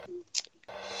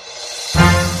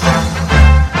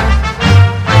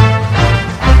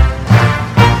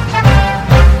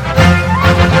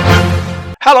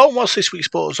what's this week's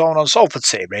Sport Zone on Salford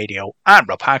City Radio? I'm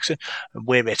Rob Harkson, and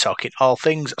we're here talking all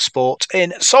things sport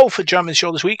in Salford. Joining the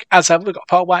show this week, as ever, we've got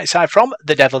Paul Whiteside from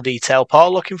The Devil Detail.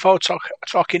 Paul, looking forward to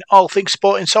talking all things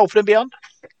sport in Salford and beyond?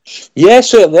 Yeah,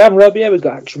 certainly am, Rob. Yeah, we've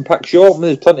got action-packed show.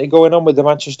 There's plenty going on with the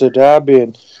Manchester Derby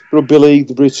and Rugby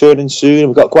League returning soon.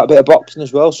 We've got quite a bit of boxing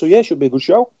as well, so yeah, it should be a good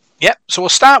show. Yep, so we'll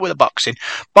start with the boxing.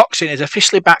 Boxing is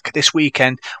officially back this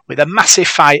weekend with a massive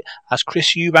fight as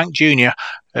Chris Eubank Jr.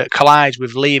 Collides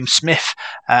with Liam Smith,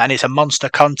 and it's a monster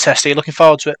contest. Are you looking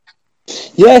forward to it?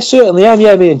 Yeah, certainly am.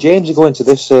 Yeah, me and James are going to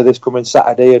this coming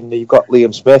Saturday, and you've got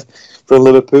Liam Smith from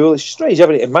Liverpool. It's strange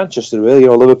having it in Manchester, really. You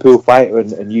know, Liverpool fighter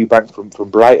and Eubank from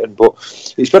Brighton, but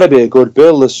it's going to be a good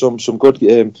bill. There's some good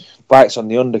fights on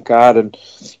the undercard, and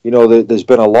you know, there's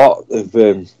been a lot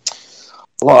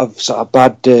of sort of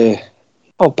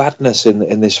badness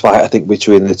in this fight, I think,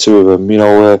 between the two of them. You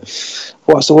know,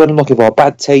 what's the word I'm looking for?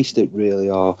 Bad taste, it really,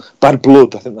 or bad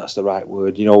blood. I think that's the right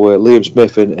word. You know, Liam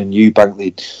Smith and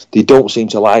Eubank, they don't seem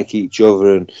to like each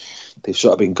other, and they've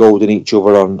sort of been goading each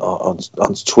other on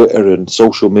Twitter and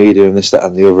social media and this, that,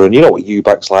 and the other. And you know what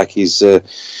Eubank's like? He's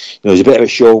he's a bit of a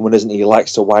showman, isn't he? He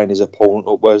likes to wind his opponent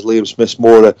up, whereas Liam Smith's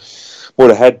more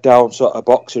a head down sort of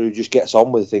boxer who just gets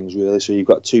on with things, really. So you've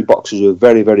got two boxers who are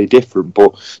very, very different,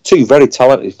 but two very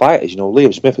talented fighters. You know,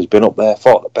 Liam Smith has been up there,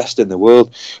 fought the best in the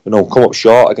world, you know, come up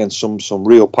short against some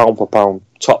real pound for pound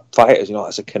top fighters. You know,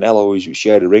 that's a Canelo who he's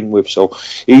shared a ring with, so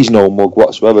he's no mug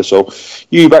whatsoever. So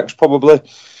Eubank's probably,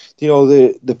 you know,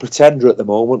 the pretender at the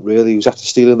moment, really, who's after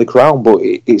stealing the crown, but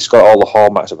it's got all the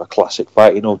hallmarks of a classic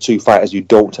fight. You know, two fighters who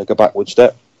don't take a backward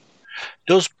step.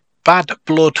 Does bad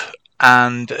blood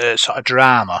and sort of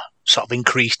drama sort of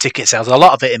increase ticket sales? A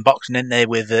lot of it in boxing, isn't there,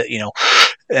 with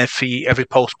every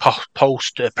post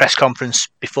press conference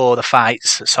before the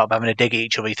fights, sort of having a dig at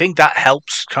each other. You think that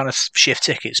helps kind of shift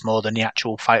tickets more than the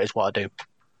actual fighters want to do?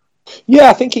 Yeah,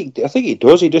 I think it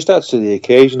does. It just adds to the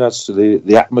occasion, adds to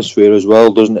the atmosphere as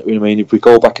well, doesn't it? I mean, if we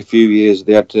go back a few years,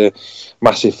 they had a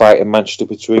massive fight in Manchester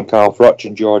between Carl Froch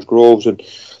and George Groves, and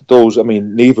those, I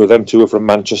mean, neither of them two are from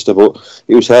Manchester, but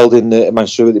it was held in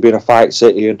Manchester with it being a fight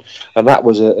city, and that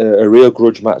was a real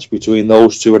grudge match between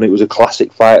those two, and it was a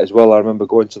classic fight as well. I remember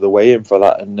going to the weigh-in for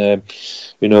that, and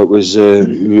you know, it was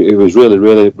really,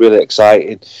 really, really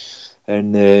exciting.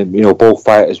 And you know, both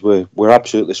fighters were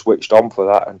absolutely switched on for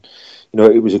that, and you know,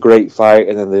 it was a great fight.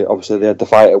 And then obviously they had the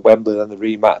fight at Wembley, then the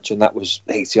rematch, and that was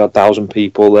 80,000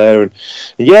 people there, and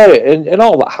yeah, and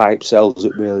all that hype sells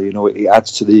it, really. You know, it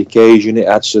adds to the occasion, it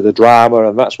adds to the drama,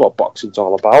 and that's what boxing's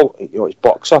all about. You know, it's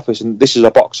box office, and this is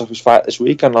a box office fight this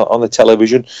weekend on the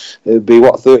television. It'd be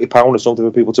 £30 or something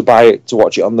for people to buy it, to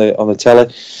watch it on the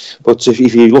telly. But if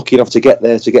you're lucky enough to get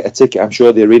there to get a ticket, I'm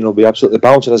sure the arena will be absolutely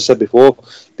bouncing. As I said before,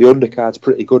 the undercard's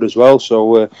pretty good as well.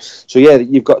 So yeah,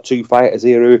 you've got two fighters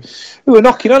here who are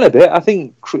knocking on a bit. I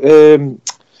think Chris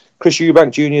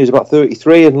Eubank Jr. is about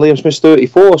 33 and Liam Smith's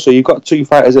 34. So you've got two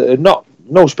fighters that are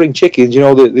no spring chickens. You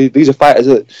know, these are fighters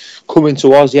that are coming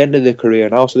towards the end of their career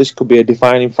now. So this could be a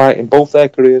defining fight in both their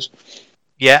careers.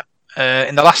 Yeah.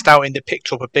 In the last outing, they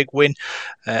picked up a big win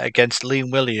against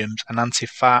Liam Williams and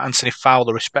Anthony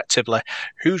Fowler, respectively.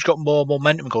 Who's got more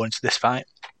momentum going into this fight?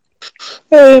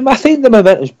 I think the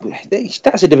momentum,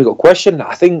 that's a difficult question.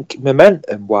 I think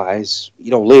momentum-wise,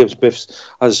 you know, Liam Smith,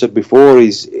 as I said before,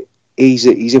 he's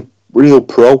a real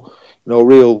pro, you know,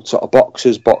 real sort of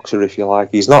boxer, if you like.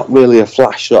 He's not really a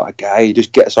flash sort of guy. He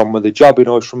just gets on with the job. You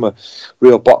know, he's from a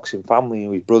real boxing family. You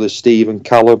know, his brothers Steve and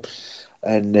Callum,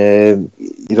 and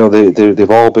you know,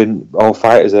 they've all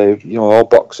fighters. You know, all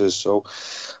boxers. So.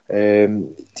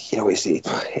 You know,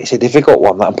 it's a difficult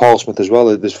one, that, and Paul Smith as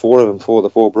well. There's four of them, the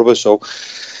four brothers. So,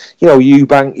 you know,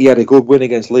 Eubank, he had a good win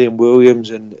against Liam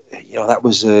Williams, and you know, that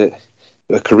was a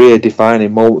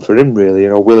career-defining moment for him, really. You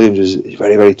know, Williams is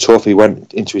very, very tough. He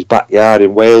went into his backyard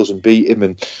in Wales and beat him,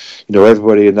 and you know,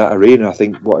 everybody in that arena, I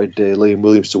think, wanted Liam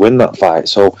Williams to win that fight.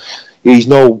 So he's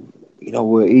not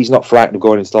frightened of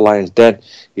going into the lion's den.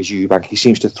 Is Eubank? He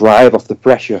seems to thrive off the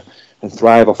pressure and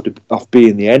thrive off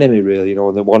being the enemy, really, you know,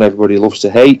 and the one everybody loves to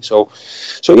hate. So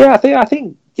yeah, I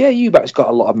think Eubank's got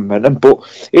a lot of momentum, but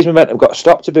his momentum got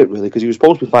stopped a bit, really, because he was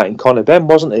supposed to be fighting Conor Benn,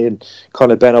 wasn't he? And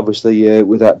Conor Benn, obviously,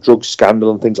 with that drug scandal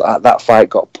and things like that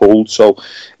fight got pulled. So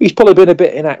he's probably been a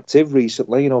bit inactive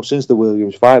recently, you know, since the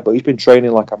Williams fight, but he's been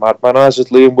training like a madman, as is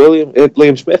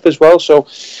Liam Smith as well. So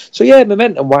yeah,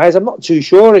 momentum-wise, I'm not too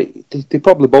sure. They're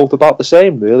probably both about the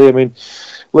same, really. I mean,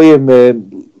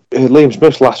 Liam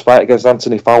Smith's last fight against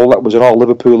Anthony Fowler, that was an all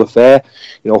Liverpool affair.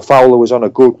 You know, Fowler was on a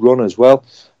good run as well.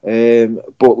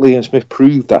 But Liam Smith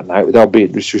proved that night, without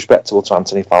being disrespectful to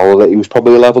Anthony Fowler, that he was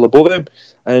probably a level above him.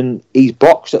 And he's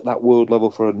boxed at that world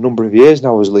level for a number of years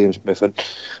now as Liam Smith. And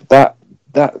that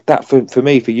for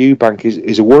me, for Eubank,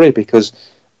 is a worry, because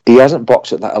he hasn't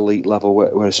boxed at that elite level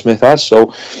where Smith has.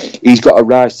 So he's got to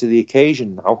rise to the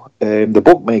occasion now. The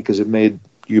bookmakers have made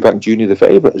Eubank Jr. the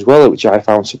favourite as well, which I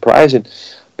found surprising.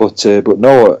 But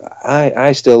no,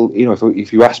 I still,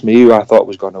 if you ask me who I thought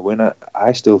was going to win,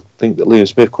 I still think that Liam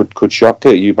Smith could shock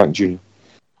Eubank Jr.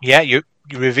 Yeah, you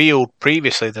revealed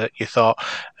previously that you thought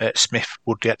Smith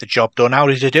would get the job done. How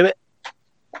did he do it?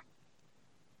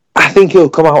 I think he'll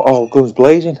come out all guns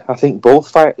blazing. I think both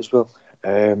fighters will.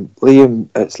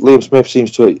 Liam Smith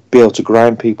seems to be able to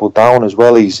grind people down as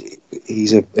well. He's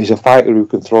a fighter who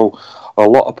can throw a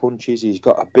lot of punches. He's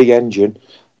got a big engine.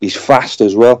 He's fast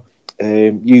as well.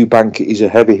 Eubank is a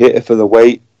heavy hitter for the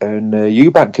weight, and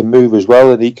Eubank can move as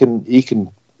well, and he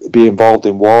can be involved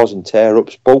in wars and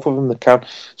tear-ups. Both of them they can.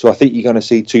 So I think you're going to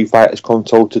see two fighters come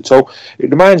toe-to-toe. It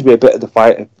reminds me a bit of the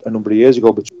fight a number of years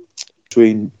ago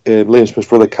between Liam Smith's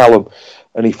brother Callum,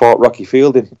 and he fought Rocky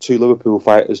Fielding, two Liverpool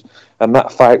fighters, and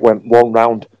that fight went one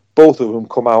round. Both of them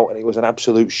come out, and it was an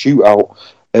absolute shootout.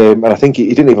 And I think it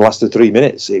didn't even last the 3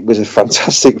 minutes. It was a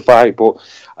fantastic fight, but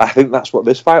I think that's what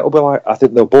this fight will be like. I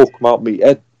think they'll both come out, meet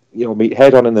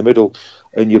head on in the middle,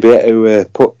 and you'll be able to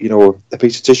put a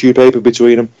piece of tissue paper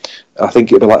between them. I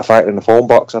think it'll be like fighting in a phone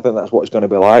box. I think that's what it's going to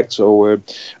be like. So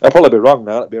I'll probably be wrong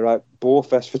now. It'll be right bore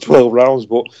fest for 12 rounds,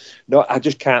 but no, I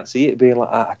just can't see it being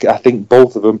like that. I think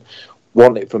both of them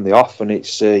want it from the off, and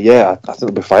it's I think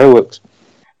it'll be fireworks.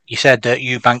 You said that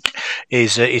Eubank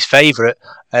is his favourite.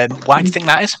 Why do you think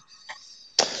that is?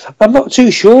 I'm not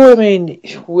too sure. I mean,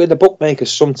 with the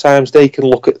bookmakers, sometimes they can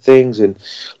look at things and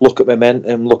look at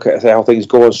momentum, look at how things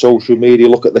go on social media,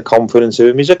 look at the confidence of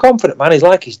him. He's a confident man. He's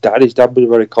like his dad. His dad was a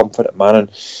very confident man, and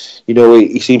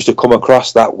he seems to come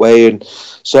across that way, and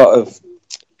sort of,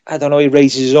 I don't know, he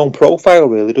raises his own profile,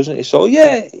 really, doesn't he? So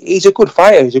yeah, he's a good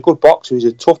fighter. He's a good boxer. He's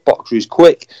a tough boxer. He's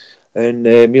quick. And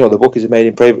the bookies have made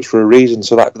him favourites for a reason,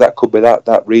 so that could be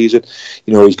that reason.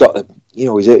 He's got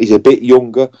he's a bit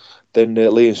younger than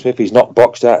Liam Smith. He's not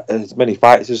boxed at as many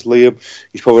fights as Liam.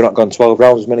 He's probably not gone 12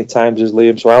 rounds as many times as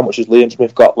Liam. So how much has Liam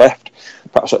Smith got left?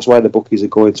 Perhaps that's why the bookies are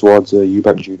going towards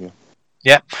Eubank Jr.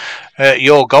 Yeah,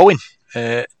 you're going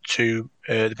to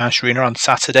the Manchester Arena on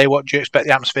Saturday. What do you expect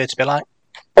the atmosphere to be like?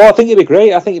 Oh, I think it'd be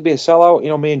great. I think it'd be a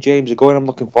sellout. Me and James are going. I'm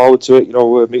looking forward to it.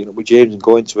 We're meeting up with James and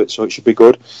going to it, so it should be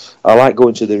good. I like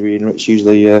going to the arena. It's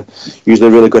usually a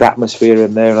really good atmosphere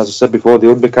in there. And as I said before,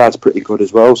 the undercard's pretty good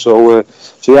as well. So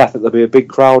yeah, I think there'll be a big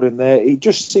crowd in there. It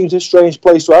just seems a strange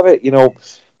place to have it.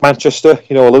 Manchester,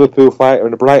 a Liverpool fighter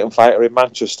and a Brighton fighter in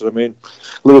Manchester. I mean,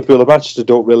 Liverpool and Manchester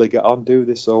don't really get on, do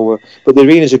they? So, but the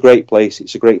arena's a great place.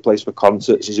 It's a great place for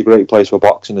concerts. It's a great place for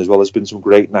boxing as well. There's been some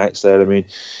great nights there. I mean,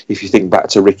 if you think back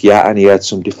to Ricky Hatton, he had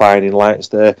some defining nights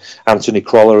there. Anthony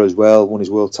Crolla as well won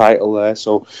his world title there.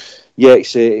 So, yeah,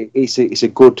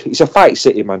 it's a fight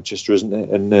city, Manchester, isn't it?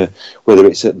 And whether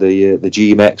it's at the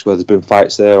GMX, where there's been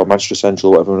fights there, or Manchester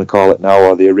Central, whatever you want to call it now,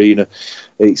 or the arena,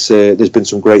 it's there's been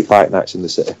some great fight nights in the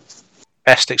city.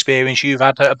 Best experience you've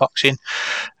had at a boxing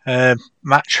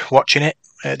match, watching it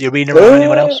at the arena, or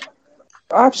anyone else?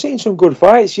 I've seen some good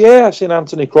fights. Yeah, I've seen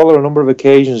Anthony Crolla a number of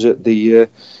occasions at the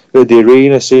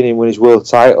arena, seen him win his world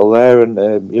title there, and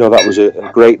that was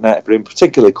a great night for him,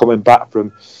 particularly coming back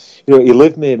from. He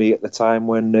lived near me at the time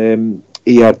when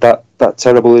he had that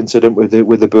terrible incident with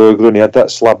the burglar, and he had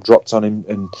that slab dropped on him,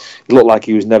 and it looked like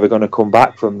he was never going to come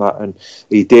back from that, and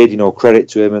he did. Credit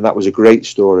to him, and that was a great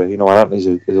story. Anthony's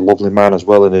a lovely man as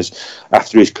well, and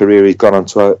after his career, he's gone on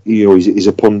to he's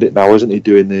a pundit now, isn't he,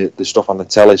 doing the stuff on the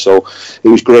telly? So it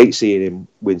was great seeing him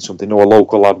win something. A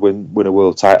local lad win a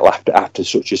world title after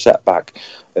such a setback.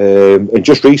 And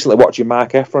just recently watching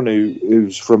Mark Efron,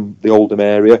 who's from the Oldham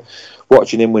area,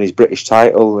 watching him win his British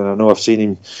title, and I know I've seen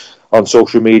him on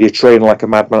social media training like a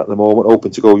madman at the moment,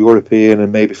 hoping to go European and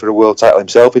maybe for a world title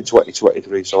himself in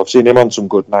 2023. So I've seen him on some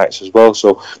good nights as well.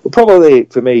 So, but probably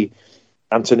for me,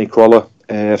 Anthony Crolla.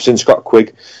 I've seen Scott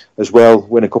Quigg as well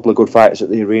win a couple of good fights at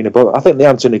the arena, but I think the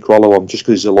Anthony Crolla one, just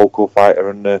because he's a local fighter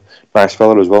and a nice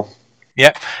fella as well.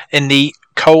 Yeah, in the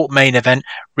co-main event,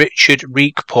 Richard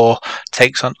Riakporhe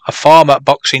takes on a former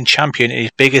boxing champion in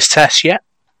his biggest test yet.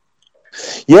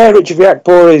 Yeah, Richard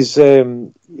Riakporhe is,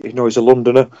 he's a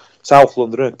Londoner, South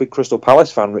Londoner, a big Crystal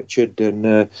Palace fan, Richard,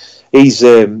 and he's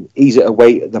at a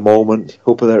weight at the moment,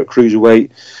 up there at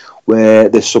cruiserweight, where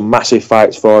there's some massive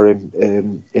fights for him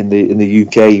in the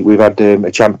UK. We've had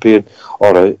a champion,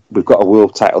 we've got a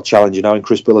world title challenger now in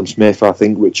Chris Billam-Smith. I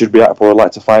think Richard Riakporhe would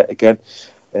like to fight again.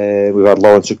 We've had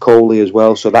Lawrence Okoli as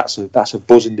well, so that's a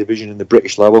buzzing division in the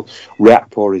British level.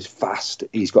 Riakporhe is fast.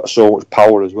 He's got so much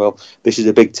power as well. This is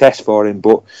a big test for him,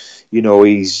 but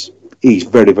he's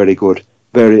very, very good.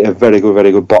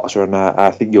 Very good boxer, and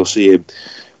I think you'll see him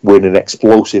win in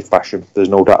explosive fashion. There's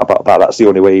no doubt about that. That's the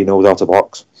only way he knows how to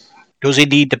box. Does he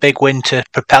need the big win to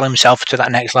propel himself to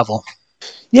that next level?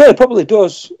 Yeah, it probably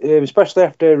does, especially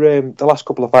after the last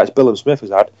couple of fights Billam Smith has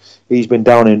had. He's been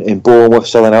down in Bournemouth,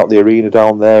 selling out the arena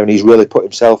down there, and he's really put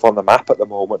himself on the map at the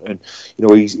moment. And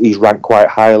he's ranked quite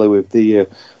highly with the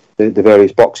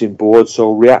various boxing boards.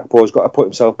 So Riakporhe's got to put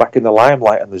himself back in the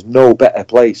limelight, and there's no better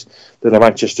place than a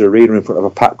Manchester arena in front of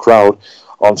a packed crowd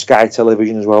on Sky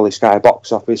Television as well, the Sky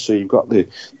Box Office. So you've got the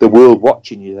world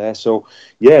watching you there. So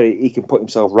yeah, he can put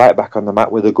himself right back on the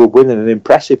map with a good win and an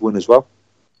impressive win as well.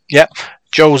 Yeah.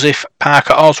 Joseph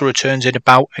Parker also returns in a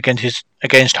bout against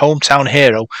hometown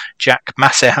hero Jack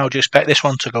Massey. How do you expect this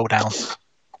one to go down?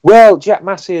 Well, Jack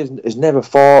Massey has never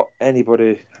fought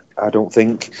anybody, I don't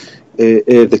think,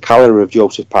 the calibre of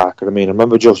Joseph Parker. I mean, I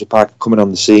remember Joseph Parker coming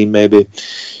on the scene maybe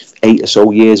 8 or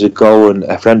so years ago, and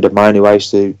a friend of mine who I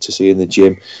used to see in the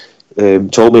gym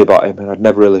told me about him, and I'd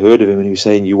never really heard of him, and he was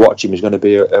saying, you watch him, he's going to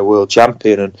be a world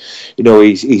champion. And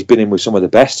he's been in with some of the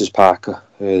best as Parker.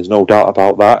 There's no doubt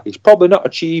about that. He's probably not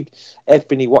achieved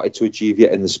everything he wanted to achieve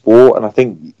yet in the sport, and I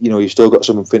think he's still got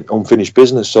some unfinished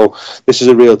business. So this is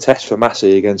a real test for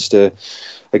Massey against a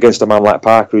man like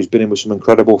Parker, who's been in with some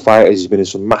incredible fighters. He's been in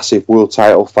some massive world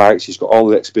title fights. He's got all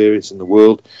the experience in the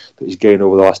world that he's gained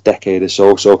over the last decade or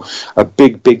so. So a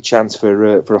big chance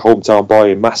for a hometown boy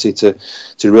in Massey to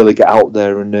really get out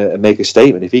there and make a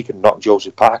statement. If he can knock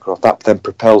Joseph Parker off, that then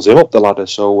propels him up the ladder.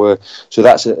 So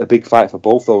that's a big fight for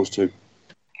both those two.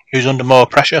 Who's under more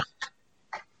pressure?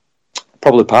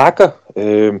 Probably Parker.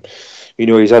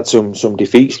 He's had some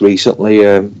defeats recently.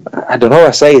 I don't know,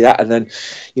 I say that, and then,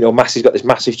 Massey's got this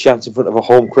massive chance in front of a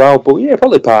home crowd. But yeah,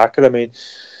 probably Parker. I mean,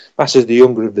 Massey's the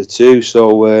younger of the two,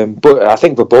 so but I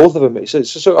think for both of them, it's a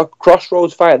sort of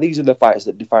crossroads fight. These are the fights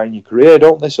that define your career,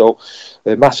 don't they? So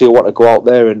Massey will want to go out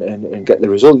there and get the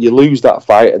result. You lose that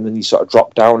fight, and then you sort of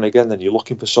drop down again. Then you're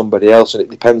looking for somebody else, and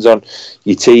it depends on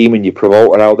your team and your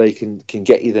promoter how they can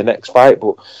get you the next fight.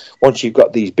 But once you've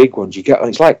got these big ones,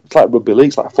 it's like rugby league,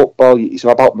 it's like football. It's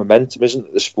about momentum, isn't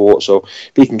it? The sport. So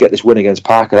if he can get this win against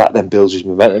Parker, that then builds his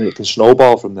momentum, and it can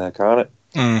snowball from there, can't it?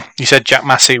 You said Jack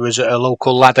Massey was a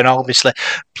local lad, and obviously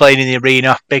playing in the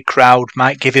arena, big crowd,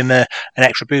 might give him an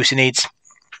extra boost he needs.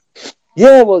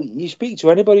 Yeah, well, you speak to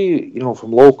anybody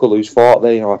from local who's fought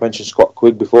there. I mentioned Scott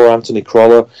Quigg before, Anthony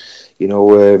Crolla,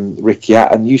 Rick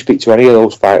Yatt, and you speak to any of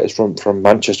those fighters from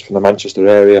Manchester, from the Manchester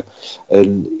area,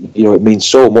 and it means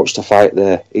so much to fight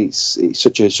there. It's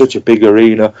such a big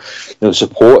arena. The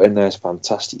support in there is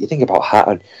fantastic. You think about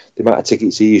Hatton, the amount of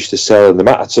tickets he used to sell, and the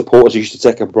amount of supporters he used to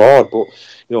take abroad, but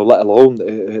let alone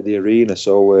the arena.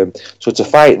 So to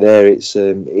fight there, it's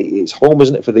home,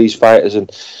 isn't it, for these fighters? And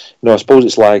I suppose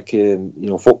it's like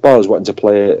footballers wanting to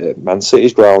play at Man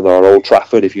City's ground or Old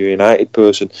Trafford. If you're a United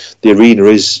person, the arena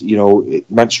is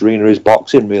Manchester Arena is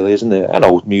boxing, really, isn't it? I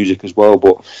know music as well,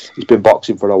 but it's been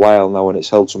boxing for a while now, and it's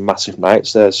held some massive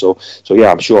nights there. So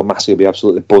yeah, I'm sure Massey will be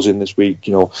absolutely buzzing this week.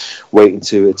 Waiting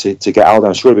to get out there.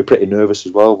 I'm sure he'll be pretty nervous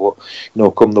as well,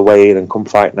 but come the weigh in and come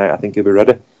fight night, I think he'll be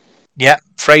ready. Yeah,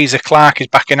 Fraser Clark is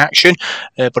back in action,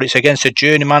 but it's against a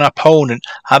journeyman opponent.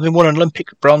 Having won an Olympic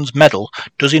bronze medal,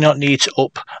 does he not need to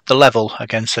up the level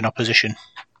against an opposition?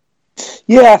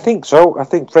 Yeah, I think so. I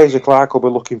think Fraser Clark will be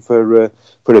looking for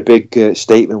a big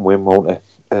statement win, won't he?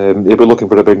 He'll be looking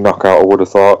for a big knockout, I would have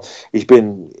thought. He's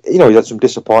been, he's had some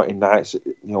disappointing nights.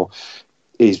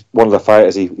 He's one of the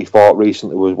fighters he fought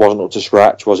recently wasn't up to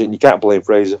scratch, was it? And you can't blame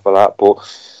Fraser for that, but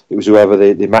it was whoever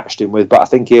they matched him with. But I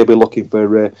think he'll be looking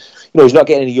for, he's not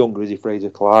getting any younger, is he, Fraser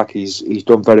Clark? He's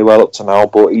done very well up to now,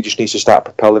 but he just needs to start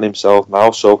propelling himself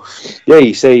now. So, yeah,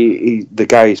 you say the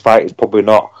guy he's fighting is probably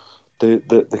not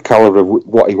the calibre of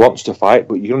what he wants to fight,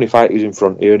 but you can only fight who's in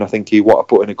front here, and I think he want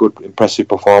to put in a good, impressive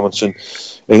performance and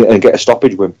get a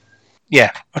stoppage win.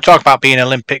 Yeah, we talk about being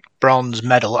Olympic bronze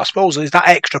medal. I suppose is that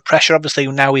extra pressure. Obviously,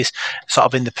 now he's sort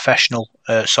of in the professional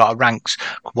sort of ranks,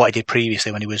 what he did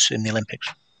previously when he was in the Olympics.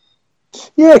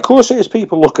 Yeah, of course it is.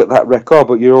 People look at that record,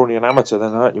 but you're only an amateur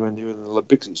then, aren't you? When you're in the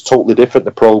Olympics, it's totally different,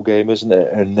 the pro game, isn't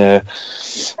it? And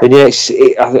yeah,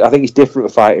 I think it's different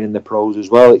for fighting in the pros as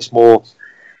well. It's more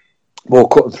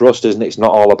cut and thrust, isn't it? It's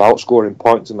not all about scoring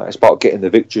points and that. It's about getting the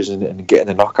victories and getting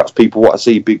the knockouts. People want to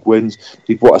see big wins.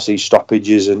 People want to see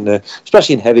stoppages, and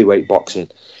especially in heavyweight boxing,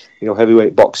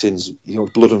 heavyweight boxing's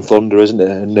blood and thunder, isn't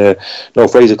it?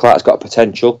 And Fraser Clark's got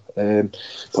potential,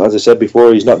 but as I said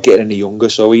before, he's not getting any younger,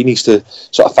 so he needs to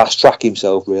sort of fast track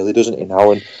himself, really, doesn't he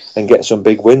now, and get some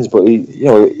big wins. But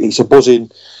it's a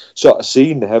buzzing sort of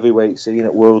scene, the heavyweight scene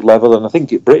at world level, and I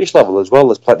think at British level as well.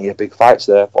 There's plenty of big fights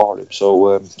there for him.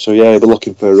 So yeah, we're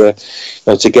looking for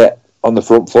to get on the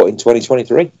front foot in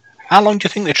 2023. How long do you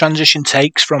think the transition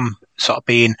takes from sort of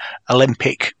being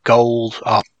Olympic gold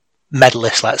or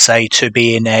medalist, let's say, to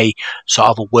being a sort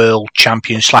of a world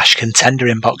champion / contender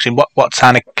in boxing? What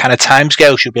kind of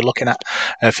timescale should we be looking at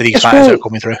for these fighters that are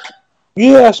coming through?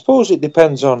 Yeah, I suppose it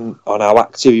depends on how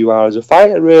active you are as a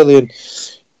fighter, really, and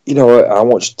how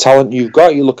much talent you've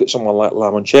got. You look at someone like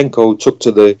Lomachenko, who took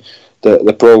to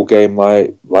the pro game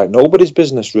like nobody's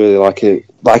business, really. Like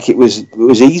it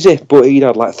was easy, but he'd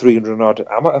had like 300 odd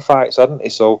amateur fights, hadn't he?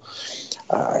 So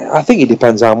I think it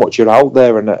depends how much you're out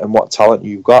there and what talent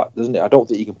you've got, doesn't it? I don't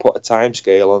think you can put a time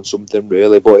scale on something,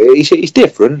 really, but it's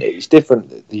different. It's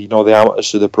different, the amateurs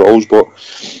to the pros. But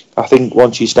I think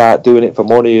once you start doing it for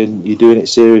money and you're doing it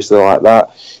seriously like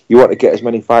that, you want to get as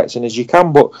many fights in as you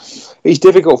can. But it's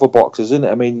difficult for boxers, isn't it?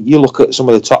 I mean, you look at some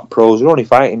of the top pros; they're only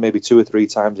fighting maybe 2 or 3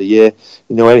 times a year.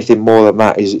 Anything more than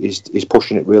that is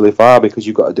pushing it really far, because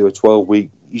you've got to do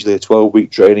usually a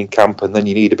 12-week training camp, and then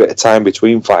you need a bit of time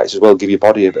between fights as well, give your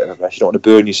body a bit of a rest. You don't want to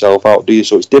burn yourself out, do you?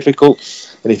 So it's difficult.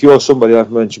 And if you're somebody, like I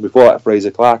mentioned before, like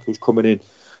Fraser Clark, who's coming in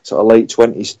sort of late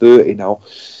 20s, 30 now,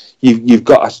 you have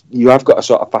got to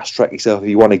sort of fast track yourself if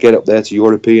you want to get up there to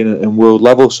European and world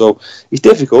level. So it's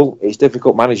difficult. It's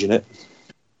difficult managing it.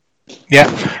 Yeah.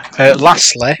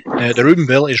 Lastly, the rumour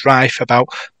mill is rife about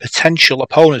potential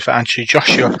opponents for Anthony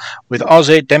Joshua, with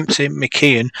Aussie Dempsey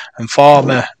McKeon and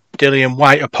former Dillian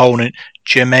White opponent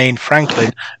Jermaine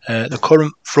Franklin the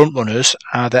current frontrunners.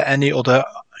 Are there any other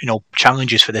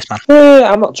challenges for this man?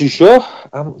 I'm not too sure.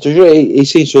 He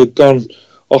seems to have gone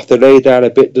off the radar a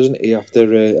bit, doesn't he,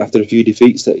 after a few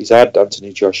defeats that he's had,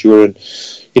 Anthony Joshua, and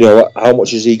how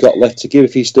much has he got left to give?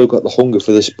 If he's still got the hunger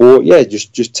for the sport, yeah,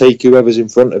 just take whoever's in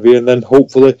front of you, and then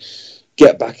hopefully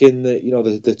get back in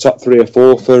the top 3 or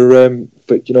 4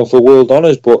 for world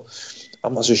honours. But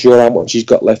I'm not so sure how much he's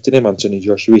got left in him, Anthony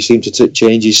Joshua. He seemed to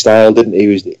change his style, didn't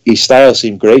he? His style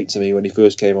seemed great to me when he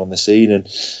first came on the scene, and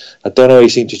I don't know, he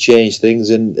seemed to change things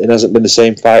and hasn't been the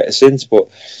same fighter since. But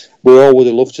we all would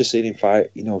have loved to see him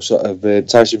fight,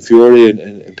 Tyson Fury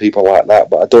and people like that.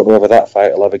 But I don't know whether that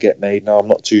fight will ever get made now. I'm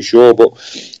not too sure. But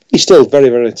he's still a very,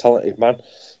 very talented man.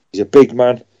 He's a big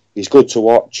man. He's good to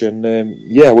watch. And,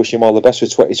 I wish him all the best for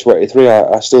 2023.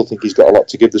 I still think he's got a lot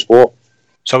to give the sport.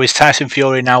 So is Tyson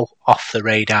Fury now off the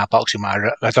radar boxing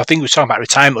wise? I think we were talking about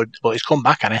retirement, but he's come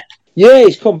back, hasn't he? Yeah,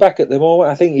 he's come back at the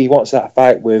moment. I think he wants that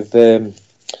fight with...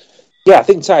 I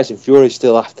think Tyson Fury's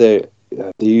still after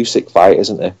the Usyk fight,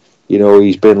 isn't he?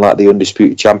 He's been like the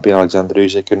undisputed champion, Alexander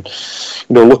Usyk, and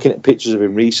looking at pictures of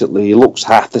him recently, he looks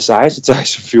half the size of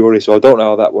Tyson Fury. So I don't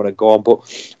know how that one would go on,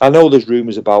 but I know there's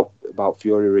rumours about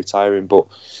Fury retiring, but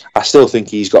I still think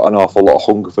he's got an awful lot of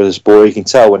hunger for the sport. You can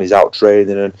tell when he's out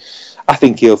training, and I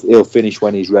think he'll finish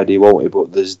when he's ready, won't he?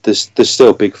 But there's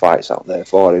still big fights out there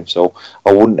for him, so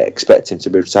I wouldn't expect him to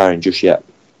be retiring just yet.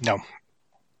 No,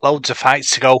 loads of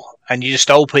fights to go, and you're just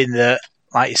hoping that,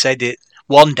 like you said,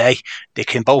 one day they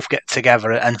can both get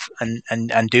together and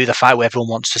do the fight where everyone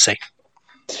wants to see.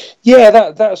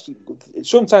 Yeah, that's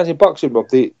sometimes in boxing, Rob,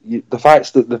 the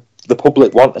fights that the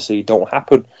public want to see don't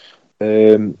happen,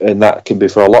 and that can be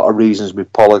for a lot of reasons,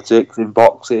 with politics in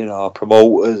boxing or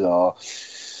promoters, or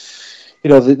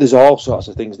there's all sorts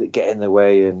of things that get in the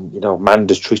way, and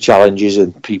mandatory challenges,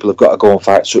 and people have got to go and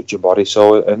fight such a body.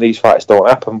 So, and these fights don't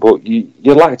happen, but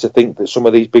you'd like to think that some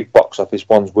of these big box office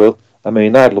ones will. I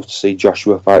mean, I'd love to see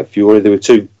Joshua fight Fury. There were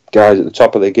 2 guys at the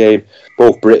top of the game,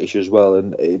 both British as well,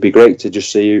 and it'd be great to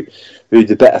just see who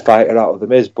the better fighter out of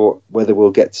them is. But whether we'll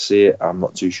get to see it, I'm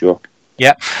not too sure.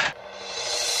 Yeah.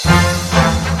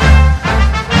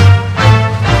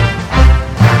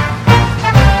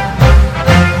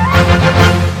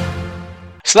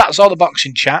 So that's all the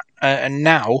boxing chat, and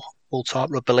now we'll talk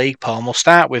rugby league, Paul. And we'll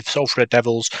start with Salford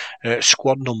Devils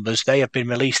squad numbers. They have been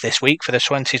released this week for the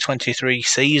 2023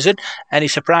 season. Any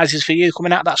surprises for you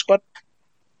coming out of that squad?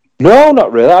 No,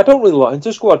 not really. I don't really look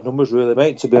into squad numbers, really,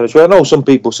 mate, to be honest with you. I know some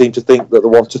people seem to think that the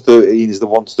 1 to 13 is the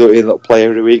 1 to 13 that'll play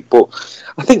every week, but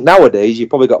I think nowadays you've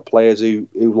probably got players who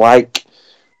like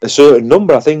a certain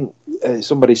number. I think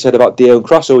somebody said about Dion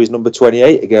Crosso, he's number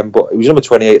 28 again, but he was number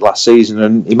 28 last season,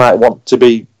 and he might want to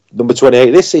be number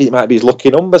 28 this season. It might be his lucky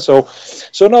number. So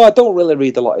no, I don't really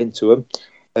read a lot into him.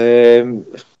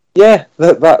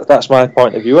 That's my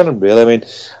point of view on him, really. I mean,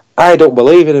 I don't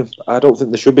believe in him. I don't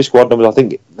think there should be squad numbers. I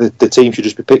think the team should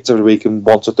just be picked every week and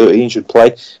 1 to 13 should play.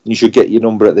 And you should get your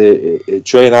number at the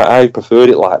train. I preferred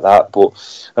it like that, but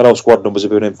I know squad numbers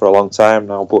have been in for a long time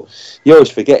now. But you always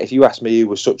forget, if you asked me who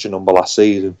was such a number last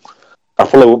season, I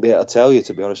probably wouldn't be able to tell you,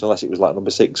 to be honest, unless it was like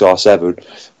number 6 or 7.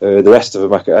 The rest of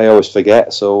them I always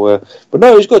forget. So, but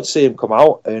no, it was good to see him come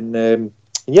out, and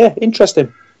yeah,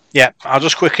 interesting. Yeah, I'll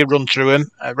just quickly run through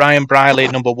him. Ryan Briley,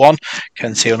 number 1.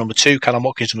 Ken Seal, number 2. Callum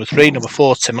Watkins, number 3. Number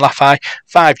 4, Tim Laffey.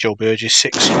 5, Joe Burgess.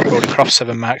 6, Brody Croft.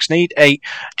 7, Mark Sneed. 8,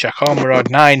 Jack Ormerod.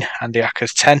 9, Andy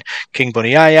Ackers. 10, King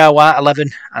Bunny Ayawa. 11,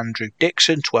 Andrew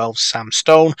Dixon. 12, Sam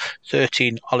Stone.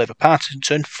 13, Oliver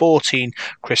Partington. 14,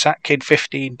 Chris Atkin.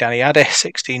 15, Danny Addy.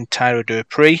 16, Tyra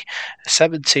Dupree.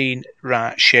 17,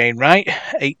 Shane Wright.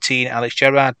 18, Alex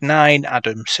Gerrard. 9,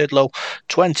 Adam Sidlow.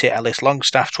 20, Ellis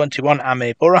Longstaff. 21,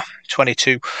 Amir Burra.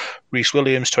 22, Rhys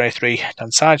Williams. 23,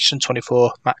 Dan Sargent.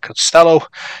 24, Matt Costello.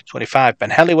 25, Ben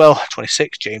Helliwell.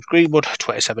 26, James Greenwood.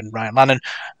 27, Ryan Lannon.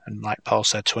 And like Paul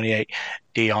said, 28,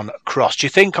 Dion Cross. Do you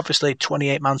think, obviously,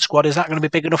 28-man squad, is that going to be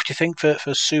big enough, do you think,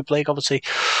 for Super League? Obviously,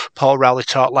 Paul Rowley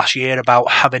talked last year about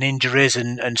having injuries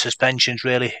and suspensions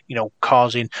really,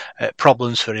 causing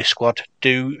problems for his squad.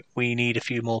 Do we need a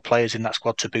few more players in that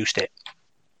squad to boost it?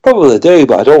 Probably do,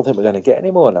 but I don't think we're going to get any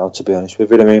more now, to be honest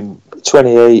with you. I mean,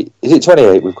 28... Is it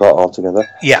 28 we've got altogether?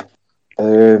 Yeah.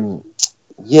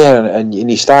 Yeah, and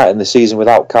you're starting the season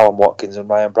without Callum Watkins and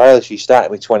Ryan Briley, so you're starting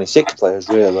with 26 players,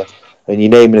 really. And you're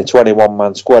naming a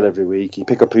 21-man squad every week. You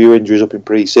pick up a few injuries up in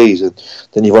pre-season,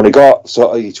 then you've only got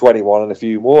sort of your 21 and a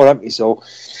few more, haven't you? So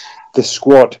the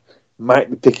squad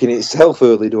might be picking itself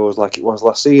early doors like it was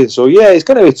last season. So, yeah, it's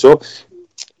going to be tough.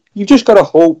 You've just got to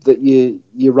hope that you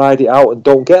ride it out and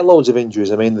don't get loads of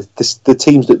injuries. I mean, the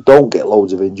teams that don't get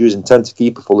loads of injuries and tend to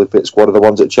keep a fully fit squad are the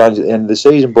ones that change at the end of the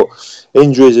season. But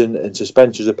injuries and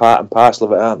suspensions are part and parcel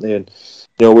of it, aren't they? And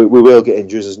we will get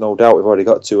injuries, there's no doubt. We've already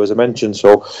got 2, as I mentioned.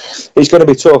 So it's going to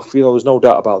be tough. There's no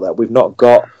doubt about that. We've not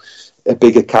got a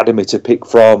big academy to pick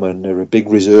from and a big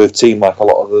reserve team like a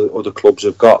lot of the other clubs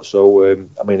have got. So,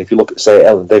 I mean, if you look at, say,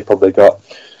 Ellen, they've probably got,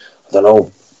 I don't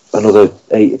know, another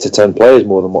 8 to 10 players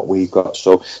more than what we've got.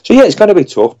 So yeah, it's going to be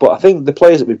tough, but I think the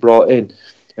players that we brought in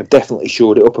have definitely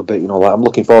shored it up a bit. Like I'm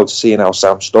looking forward to seeing how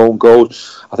Sam Stone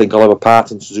goes. I think Oliver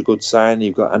Partington's a good sign.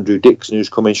 You've got Andrew Dixon, who's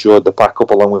come in, shored the pack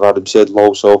up along with Adam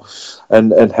Sidlow. So,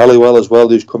 and Helliwell as well,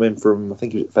 who's come in from, I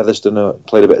think he was at Featherstone,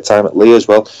 played a bit of time at Lee as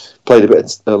well, played a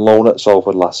bit of loan at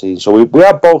Salford last season. So we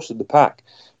have bolstered the pack.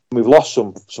 We've lost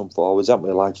some forwards, haven't we?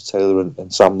 Elijah Taylor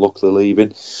and Sam Luckley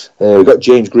leaving. We've got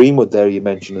James Greenwood there, you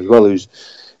mentioned as well, who's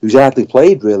hardly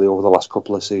played really over the last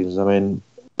couple of seasons. I mean,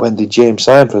 when did James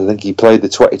sign for us? I think he played the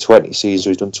 2020 season, so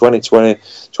he's done 2020,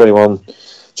 21,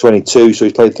 22, so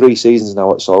he's played 3 seasons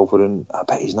now at Salford, and I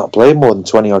bet he's not played more than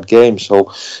 20-odd games, so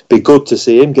it'd be good to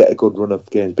see him get a good run of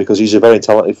games because he's a very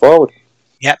talented forward.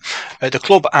 Yeah, the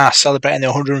club are celebrating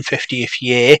their 150th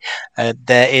year.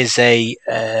 There is a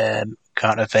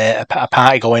kind of a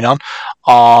party going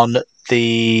on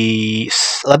the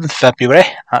 11th of February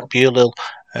at Bewley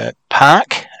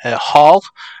Park Hall,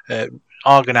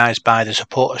 organised by the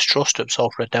Supporters Trust at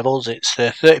Salford Devils. It's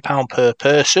 £30 per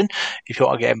person if you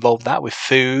want to get involved with that, with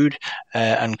food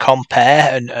and compare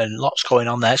and lots going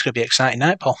on there. It's going to be an exciting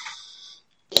night, Paul.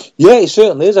 Yeah, it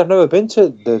certainly is. I've never been to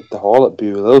the hall at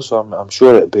Bewley, so I'm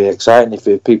sure it'd be exciting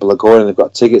if people are going and they've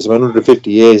got tickets. I mean,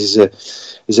 150 years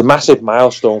is a massive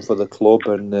milestone for the club,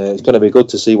 and it's going to be good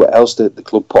to see what else the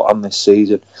club put on this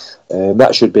season.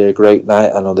 That should be a great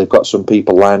night. I know they've got some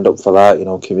people lined up for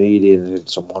that, comedians and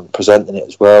someone presenting it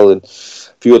as well, and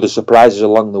a few other surprises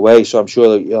along the way. So I'm sure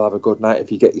that you'll have a good night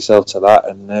if you get yourself to that.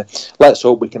 And let's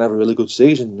hope we can have a really good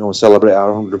season, and celebrate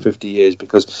our 150 years,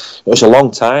 because it's a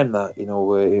long time that,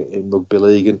 in rugby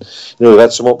league, and we've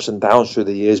had some ups and downs through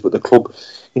the years, but the club,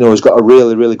 has got a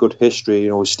really, really good history.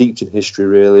 We're steeped in history,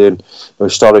 really, and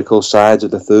historical sides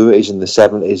of the 30s and the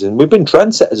 70s. And we've been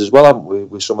trendsetters as well, haven't we,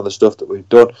 with some of the stuff that we've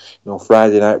done.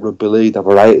 Friday night rugby league, the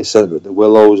variety centre at the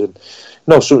Willows, and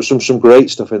some great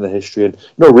stuff in the history, and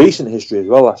recent history as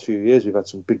well. Last few years we've had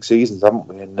some big seasons, haven't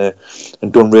we,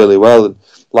 and done really well. And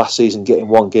last season getting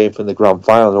one game from the grand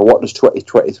final. Now, what does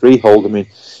 2023 hold? I mean,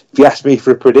 if you ask me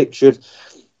for a prediction,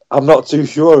 I'm not too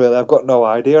sure really. I've got no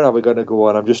idea how we're going to go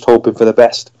on. I'm just hoping for the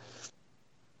best.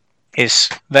 It's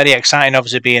very exciting,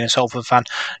 obviously, being a Salford fan.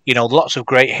 Lots of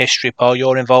great history, Paul.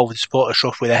 You're involved with the Supporters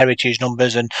Trust with the heritage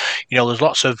numbers, and there's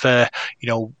lots of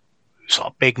sort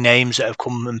of big names that have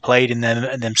come and played in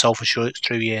them Salford shirts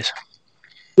through years.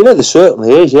 There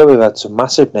certainly is. Yeah, we've had some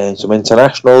massive names, some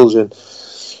internationals, and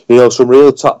some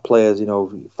real top players,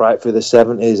 right through the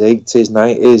 70s, 80s,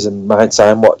 90s, and my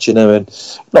time watching them, and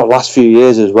last few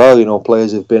years as well.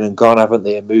 Players have been and gone, haven't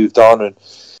they, and moved on, and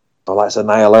like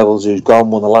Niall Levels, who's gone,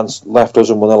 left us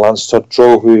and won the Lance Todd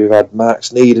Trophy. We've had Mark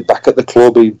Sneed back at the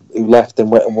club, who left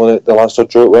and went and won the Lance Todd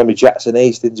Trophy. Remy Jackson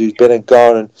Hastings, who's been and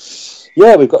gone, and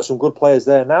we've got some good players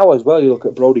there now as well. You look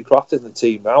at Brodie Croft in the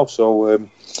team now, there's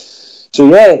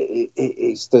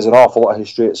an awful lot of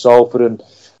history at Salford, and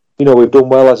we've done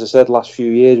well, as I said, last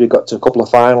few years. We've got to a couple of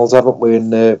finals, haven't we, and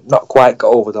not quite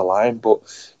got over the line, but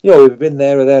we've been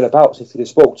there or thereabouts. If you'd have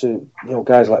spoke to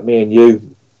guys like me and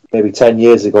you maybe 10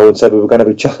 years ago and said we were going to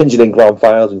be challenging in grand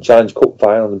finals and challenge cup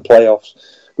finals and playoffs,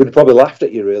 we'd have probably laughed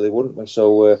at you, really, wouldn't we?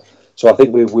 So I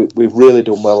think we've really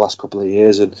done well the last couple of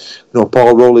years, and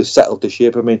Paul Rowley's settled the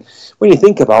ship. I mean, when you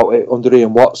think about it, under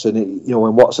Ian Watson,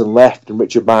 when Watson left and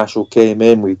Richard Marshall came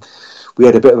in, we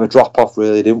had a bit of a drop off,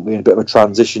 really, didn't we? A bit of a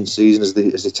transition season, as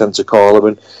they tend to call them.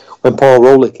 And when Paul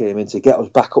Rowley came in to get us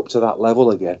back up to that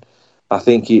level again, I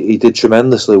think he did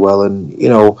tremendously well. And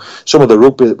some of the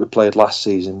rugby that we played last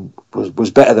season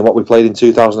was better than what we played in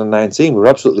 2019. We were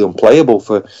absolutely unplayable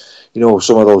for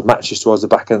some of those matches towards the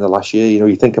back end of last year.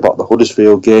 You think about the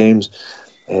Huddersfield games,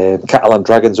 Catalan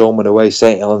Dragons home and away,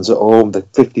 St Helens at home, the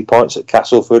 50 points at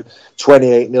Castleford,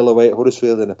 28-0 away at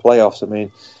Huddersfield in the playoffs. I mean,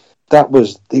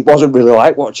 it wasn't really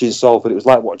like watching Salford. It was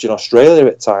like watching Australia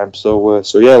at times. So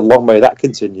long may that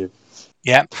continue.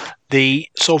 Yeah, the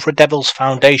Salford Devils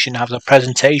Foundation have a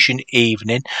presentation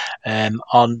evening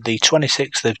on the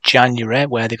 26th of January,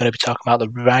 where they're going to be talking about the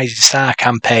Rising Star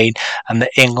campaign and the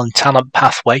England Talent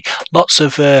Pathway. Lots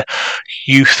of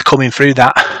youth coming through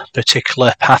that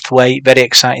particular pathway. Very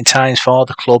exciting times for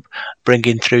the club,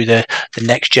 bringing through the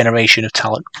next generation of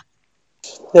talent.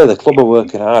 Yeah, the club are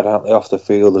working hard, aren't they, off the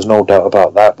field? There's no doubt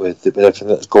about that with everything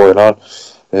that's going on.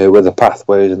 With the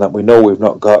pathways and that, we know we've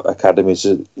not got academies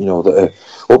that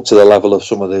are up to the level of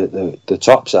some of the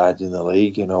top sides in the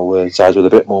league, sides with a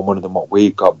bit more money than what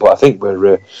we've got, but I think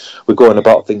we're going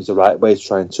about things the right way to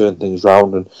try and turn things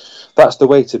round, and that's the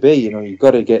way to be. You've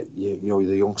got to get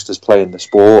the youngsters playing the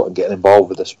sport and getting involved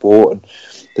with the sport, and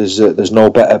there's no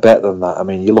better bet than that. I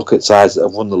mean, you look at sides that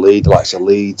have won the league, like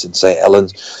Leeds and St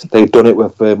Helens. They've done it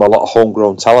with a lot of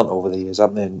homegrown talent over the years,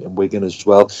 haven't they, in Wigan as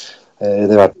well. They've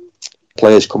had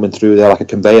players coming through there like a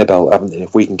conveyor belt, haven't they?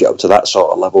 If we can get up to that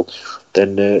sort of level,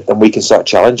 then we can start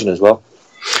challenging as well.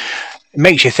 It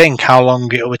makes you think how long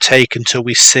it would take until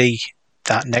we see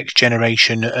that next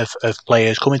generation of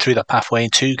players coming through the pathway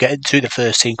and to get into the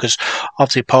first team, because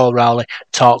obviously Paul Rowley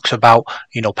talks about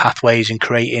pathways and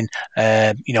creating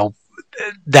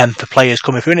them for players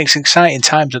coming through, and it's exciting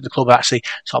times that the club actually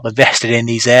sort of invested in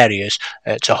these areas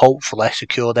to hopefully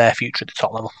secure their future at the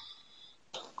top level.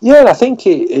 Yeah, and I think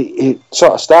it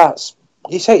sort of starts.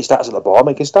 You say it starts at the bottom,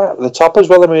 it can start at the top as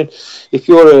well. I mean, if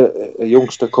you're a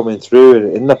youngster coming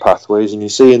through in the pathways and you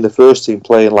see in the first team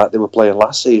playing like they were playing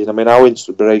last season, I mean, how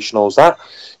inspirational is that?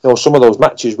 Some of those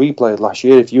matches we played last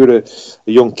year, if you were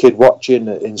a young kid watching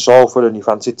in Salford and you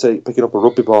fancied picking up a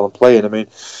rugby ball and playing, I mean,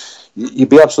 you'd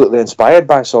be absolutely inspired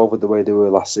by Salford the way they were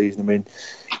last season. I mean,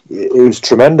 it was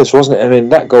tremendous, wasn't it? I mean,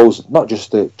 that goes not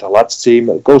just the lads team,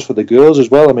 it goes for the girls as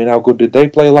well. I mean, how good did they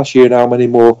play last year, and how many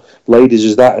more ladies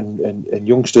is that and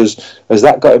youngsters has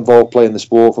that got involved playing the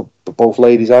sport for both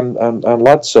ladies and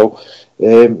lads? So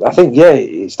I think,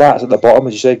 it starts at the bottom,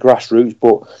 as you say, grassroots,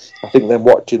 but I think then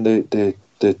watching the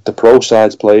pro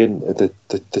sides playing,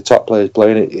 the top players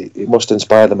playing, it must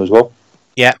inspire them as well.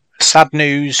 Yeah. Sad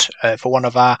news for one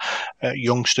of our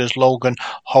youngsters. Logan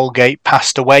Holgate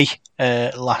passed away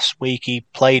last week. He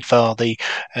played for the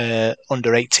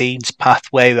under-18s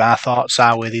pathway. Our thoughts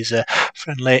are with his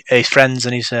friends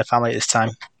and his family at this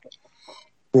time.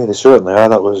 Yeah, they certainly are.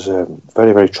 That was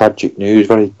very, very tragic news.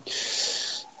 Very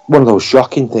one of those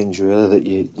shocking things, really, that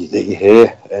you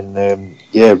hear, and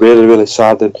really, really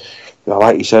sad. And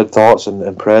like you said, thoughts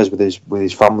and prayers with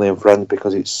his family and friends,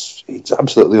 because it's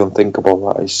absolutely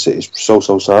unthinkable. That it's so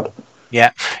sad.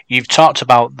 Yeah, you've talked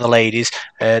about the ladies.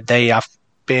 They have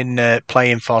been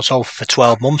playing for Salford for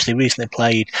 12 months. They recently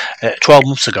played 12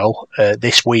 months ago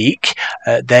this week.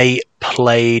 They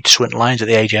played Swinton Lions at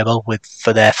the age level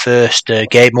for their first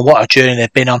game. And what a journey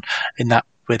they've been on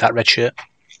with that red shirt.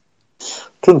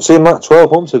 Doesn't seem like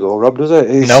 12 months ago, Rob, does it?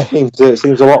 No. It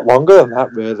seems a lot longer than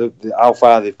that, really, how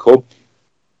far they've come.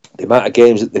 The amount of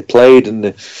games that they've played and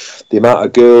the amount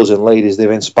of girls and ladies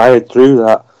they've inspired through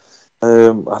that.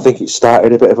 I think it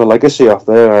started a bit of a legacy off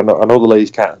there. I know the ladies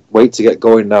can't wait to get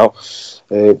going now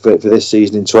for this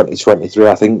season in 2023.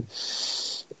 I think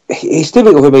it's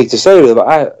difficult for me to say, really,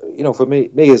 but for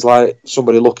me as like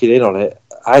somebody looking in on it,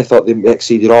 I thought they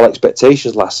exceeded all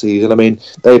expectations last season. I mean,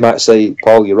 they might say,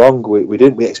 Paul, you're wrong. We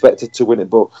didn't. We expected to win it,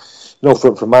 but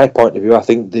from my point of view, I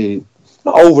think they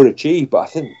not overachieved, but I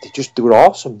think they were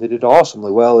awesome. They did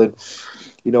awesomely well, and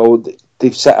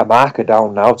they've set a marker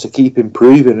down now to keep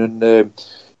improving, and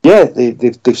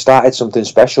they've started something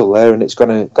special there, and it's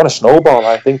going to snowball,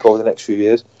 I think, over the next few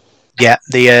years. Yeah,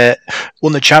 they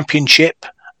won the championship.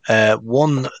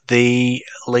 Won the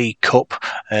League Cup.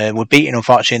 Were beaten,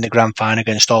 unfortunately, in the grand final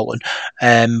against Alton.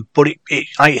 But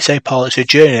like you say, Paul, it's a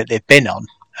journey that they've been on.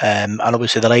 And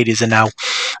obviously, the ladies are now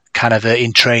kind of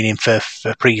in training for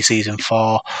pre-season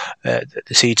 4. The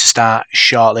seeds start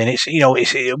shortly, and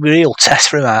it's a real test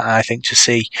for them, I think, to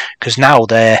see, because now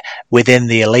they're within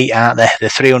the elite, aren't they? The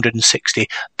 360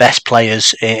 best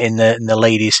players in the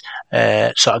ladies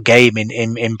sort of game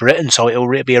in Britain. So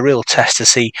it'll be a real test to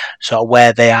see sort of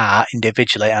where they are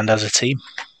individually and as a team.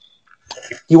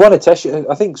 You want to test it.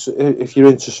 I think if you're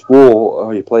into sport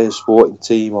or you play a sporting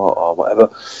team or whatever,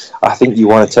 I think you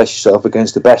want to test yourself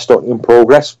against the best, don't you, in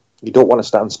progress. You don't want to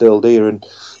stand still, do you, and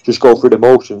just go through the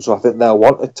motions. So I think they'll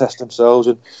want to test themselves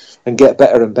and get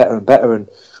better and better and better. And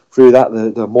through that,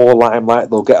 the more limelight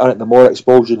they'll get on it, the more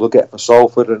exposure they'll get for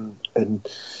Salford. And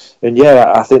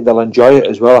yeah, I think they'll enjoy it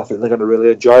as well. I think they're going to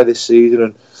really enjoy this season.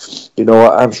 And,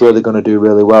 I'm sure they're going to do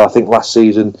really well. I think last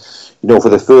season, for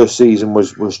the first season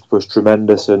was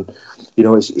tremendous, and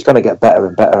it's going to get better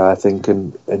and better, I think,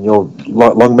 and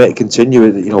long may it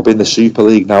continue. Being the Super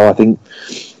League now, I think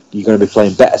you're going to be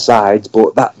playing better sides,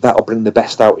 but that'll bring the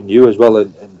best out in you as well,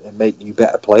 and make you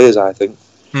better players, I think.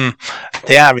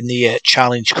 They are in the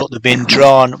Challenge Cup. They've been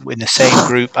drawn in the same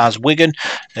group as Wigan,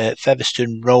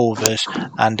 Featherstone Rovers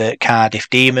and Cardiff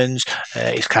Demons.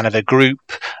 It's kind of a group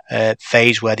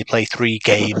phase where they play 3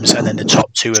 games, and then the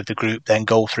top 2 of the group then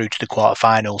go through to the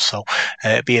quarterfinals. So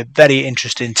it'll be a very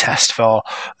interesting test for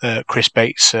Chris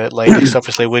Bates' ladies.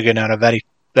 Obviously, Wigan are a very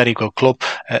good club.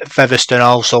 Featherstone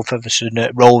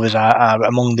Rovers are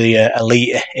among the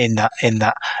elite in that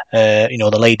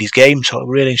the ladies' game. So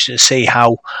really interesting to see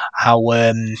how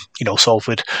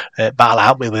Salford battle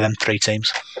out with them 3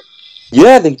 teams.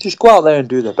 Yeah, they just go out there and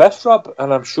do their best, Rob,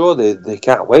 and I'm sure they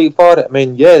can't wait for it. I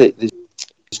mean,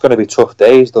 it's going to be tough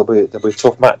days. There'll be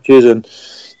tough matches, and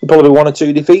probably 1 or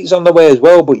 2 defeats on the way as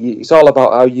well. But it's all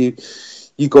about how you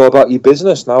go about your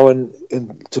business now, and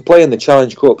to play in the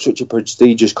Challenge Cup, such a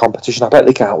prestigious competition. I bet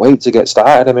they can't wait to get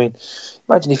started. I mean,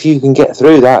 imagine if you can get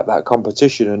through that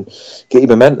competition and get your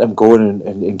momentum going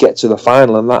and get to the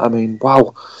final and that. I mean,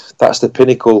 wow, that's the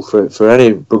pinnacle for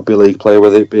any rugby league player,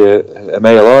 whether it be a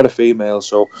male or a female.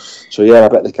 So yeah, I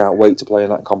bet they can't wait to play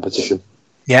in that competition.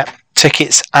 Yeah.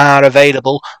 Tickets are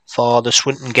available for the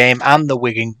Swinton game and the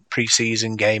Wigan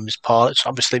pre-season games, Paul. It's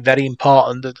obviously very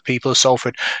important that the people of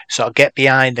Salford sort of get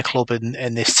behind the club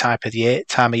in this time of year,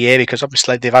 because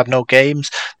obviously they've had no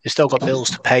games, they've still got bills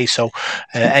to pay. So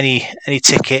any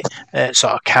ticket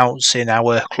sort of counts in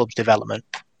our club's development.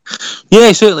 Yeah,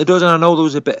 it certainly does, and I know there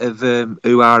was a bit of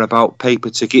hoo-ha about paper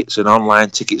tickets and online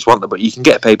tickets, but you can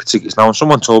get paper tickets now, and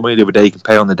someone told me the other day you can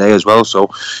pay on the day as well, so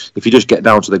if you just get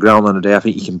down to the ground on the day, I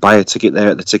think you can buy a ticket there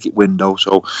at the ticket window,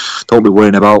 so don't be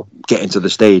worrying about getting to the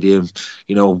stadium.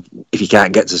 If you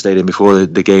can't get to the stadium before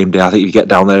the game day, I think if you get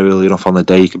down there early enough on the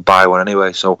day, you can buy one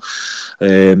anyway, so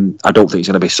I don't think it's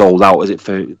going to be sold out, is it?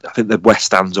 I think the West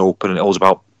Stand's open, and it holds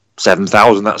about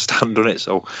 7,000 that stand on it,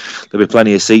 so there'll be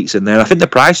plenty of seats in there. I think the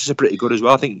prices are pretty good as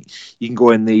well. I think you can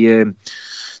go in the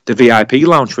VIP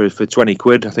lounge for 20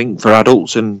 quid, I think, for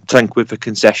adults, and 10 quid for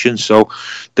concessions, so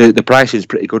the pricing is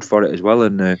pretty good for it as well,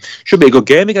 and should be a good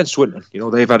game against Swinton.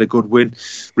 They've had a good win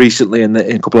recently in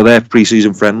a couple of their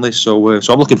pre-season friendlies, so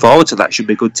I'm looking forward to that. Should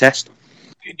be a good test.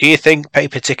 Do you think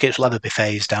paper tickets will ever be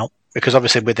phased out? Because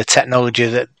obviously with the technology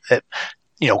that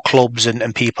clubs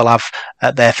and people have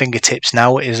at their fingertips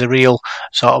now, is a real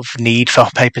sort of need for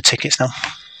paper tickets now?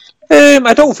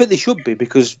 I don't think they should be,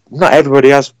 because not everybody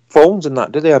has phones and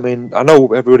that, do they? I mean, I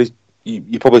know everybody,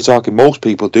 you're probably talking most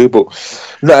people do, but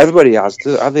not everybody has,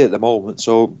 are they, at the moment?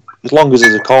 So as long as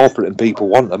there's a call for it and people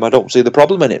want them, I don't see the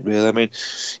problem in it, really. I mean,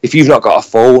 if you've not got a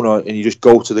phone and you just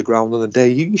go to the ground on the day,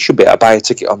 you should be able to buy a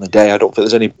ticket on the day. I don't think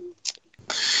there's any...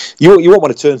 You won't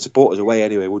want to turn supporters away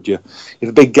anyway, would you? If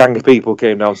a big gang of people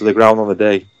came down to the ground on the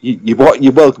day, you'd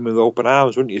welcome them with open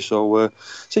arms, wouldn't you? So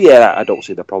yeah, I don't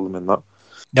see the problem in that.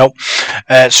 No.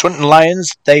 Swinton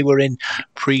Lions, they were in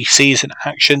pre-season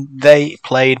action. They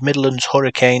played Midlands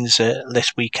Hurricanes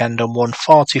this weekend and won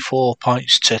 44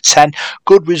 points to 10.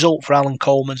 Good result for Alan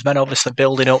Coleman's men, obviously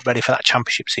building up ready for that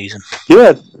championship season.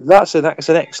 Yeah, that's an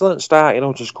excellent start,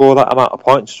 to score that amount of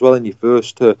points as well in your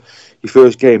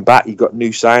first game back. You've got new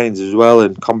signings as well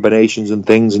and combinations and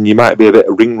things, and you might be a bit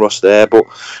of ring rust there, but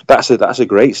that's a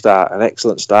great start, an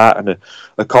excellent start, and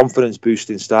a confidence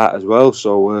boosting start as well.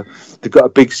 So they've got a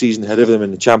big season ahead of them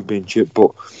in the championship, but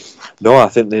no, I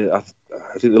think they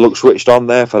look switched on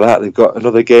there for that. They've got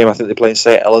another game. I think they're playing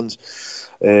St Helens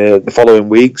the following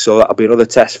week, so that'll be another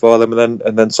test for them,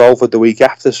 and then Salford the week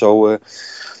after. So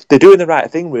they're doing the right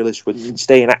thing, really,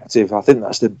 staying active. I think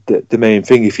that's the main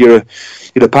thing. If you're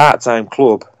a part-time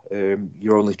club,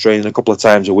 you're only training a couple of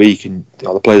times a week, and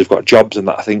the players have got jobs and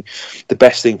that. I think the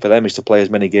best thing for them is to play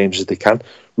as many games as they can,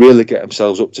 really get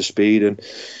themselves up to speed. And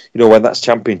when that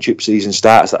championship season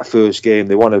starts, that first game,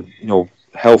 they want to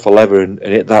hell for leather and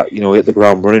hit that, hit the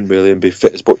ground running, really, and be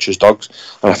fit as butcher's dogs.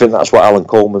 And I think that's what Alan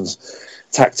Coleman's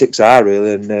tactics are,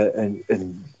 really.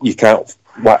 And you can't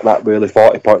whack that, really.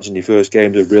 40 points in your first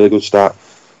game is a really good start.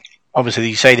 Obviously,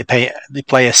 you say they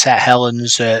play a St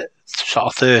Helens sort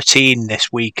of 13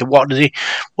 this week. What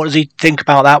does he think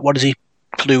about that? What does he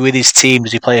do with his team?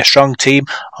 Does he play a strong team,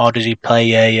 or does he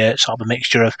play a sort of a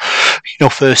mixture of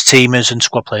first teamers and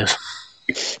squad players?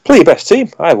 Play your best team,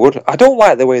 I would. I don't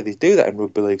like the way they do that in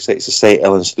rugby league. Say it's a St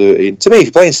Helens 13. To me, if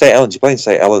you're playing St Helens, you're playing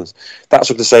St Helens. That's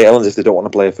up to St Helens if they don't want to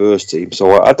play a first team.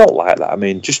 So I don't like that. I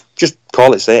mean, just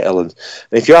call it St Helens.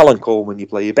 And if you're Alan Coleman, you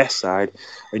play your best side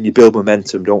and you build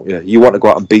momentum, don't you? You want to go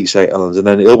out and beat St Helens, and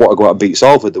then he'll want to go out and beat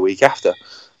Salford the week after.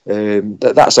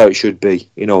 That's how it should be.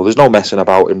 There's no messing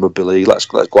about in rugby league. Let's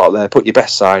go out there, put your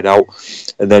best side out,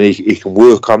 and then he can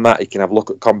work on that. He can have a look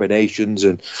at combinations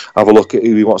and have a look at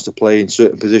who he wants to play in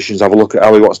certain positions, have a look at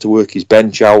how he wants to work his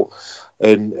bench out,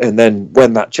 and then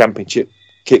when that championship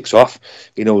kicks off,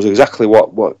 he knows exactly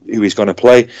who he's going to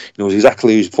play. He knows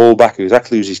exactly who's fullback,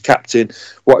 exactly who's his captain,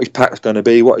 what his pack's going to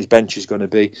be, what his bench is going to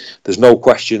be. There's no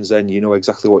questions then. You know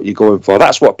exactly what you're going for.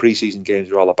 That's what pre-season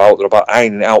games are all about. They're about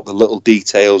ironing out the little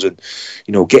details and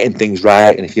getting things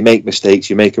right. And if you make mistakes,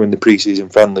 you make them in the pre-season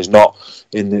friendlies, not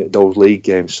in those league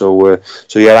games. So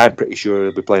yeah, I'm pretty sure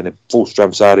he'll be playing a full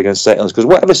strength side against St Helens, because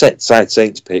whatever side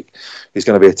Saints pick is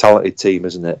going to be a talented team,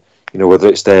 isn't it? Whether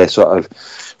it's their sort of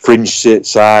fringe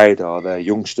side or their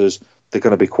youngsters, they're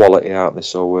going to be quality, aren't they?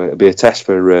 So it'll be a test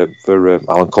for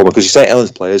Alan Coleman, because the St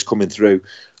Helens players coming through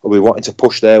will be wanting to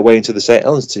push their way into the St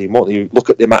Helens team, won't they? Look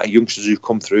at the amount of youngsters who've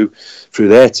come through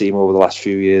their team over the last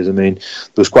few years. I mean, there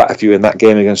was quite a few in that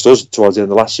game against us towards the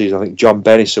end of last season. I think John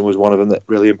Bennison was one of them that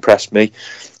really impressed me.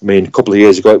 I mean, a couple of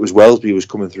years ago it was Wellesby who was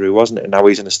coming through, wasn't it? And now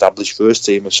he's an established first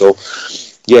teamer. So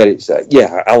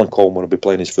yeah, Alan Coleman will be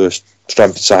playing his first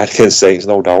strength side against Saints,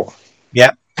 no doubt.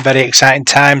 Yeah, very exciting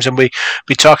times, and we'll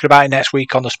be talking about it next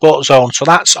week on the Sports Zone. So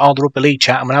that's all the rugby league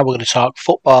chat, and now we're going to talk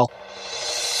football.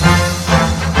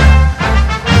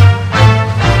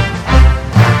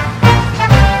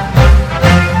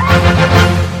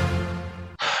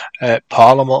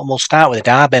 Paul, and we'll start with the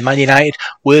derby. Man United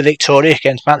were victorious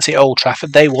against Man City at Old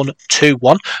Trafford. They won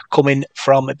 2-1, coming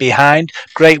from behind.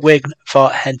 Great win for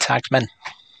Hentag's men.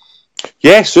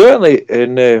 Yeah, certainly.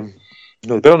 And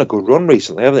they've been on a good run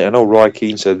recently, haven't they? I know Roy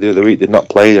Keane said the other week they'd not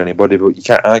played anybody, but you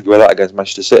can't argue with that against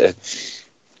Manchester City.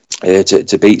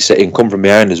 To beat City and come from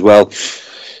behind as well,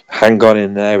 hang on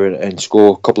in there and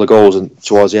score a couple of goals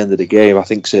towards the end of the game. I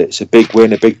think it's a big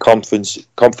win, a big confidence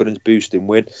boosting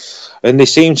win, and they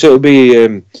seem to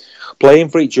be playing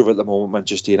for each other at the moment.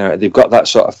 Manchester United, they've got that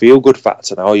sort of feel good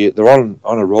factor now. They're on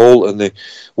a roll and they're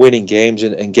winning games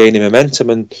and gaining momentum,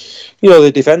 and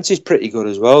the defence is pretty good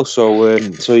as well. So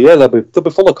yeah, they'll be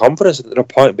full of confidence that they're a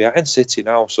point behind City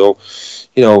now. So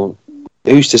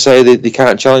who's to say they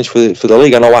can't challenge for the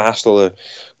league? I know Arsenal are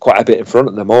quite a bit in front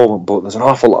at the moment, but there's an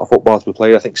awful lot of football to be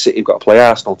played. I think City have got to play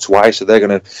Arsenal twice, so there's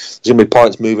going to be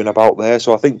points moving about there.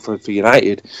 So I think for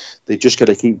United, they've just got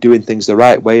to keep doing things the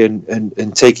right way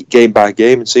and take it game by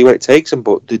game and see where it takes them.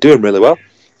 But they're doing really well.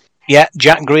 Yeah,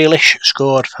 Jack Grealish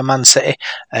scored for Man City.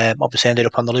 Obviously ended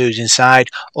up on the losing side.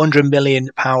 £100 million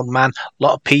man. A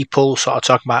lot of people sort of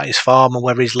talking about his form and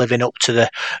whether he's living up to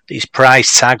his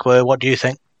price tag. What do you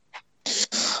think? I'm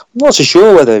not so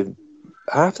sure whether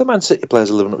half the Man City players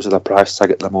are living up to their price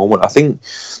tag at the moment. I think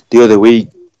the other week,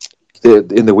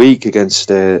 in the week against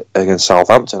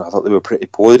Southampton, I thought they were pretty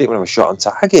poor. They didn't even have a shot on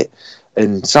target.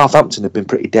 And Southampton have been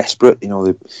pretty desperate,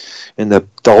 they're in the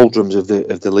doldrums of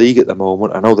the league at the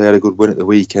moment. I know they had a good win at the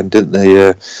weekend, didn't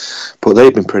they? But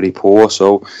they've been pretty poor.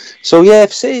 So yeah,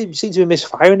 it seems to be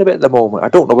misfiring a bit at the moment. I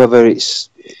don't know whether it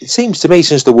seems to me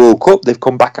since the World Cup they've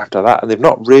come back after that and they've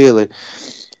not really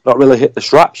hit the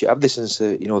straps yet, have they, since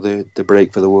the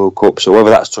break for the World Cup? So whether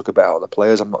that's took a bit out of the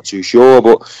players, I'm not too sure.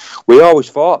 But we always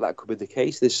thought that could be the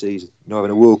case this season.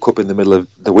 Having a World Cup in the middle of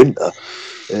the winter.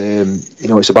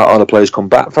 It's about how the players come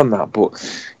back from that. But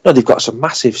they've got some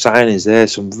massive signings there,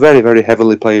 some very, very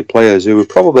heavily played players who are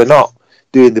probably not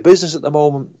doing the business at the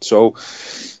moment. So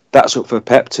that's up for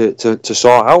Pep to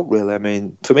sort out, really. I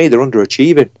mean, for me, they're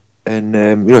underachieving. And,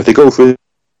 if they go through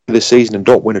this season and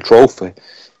don't win a trophy,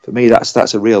 for me,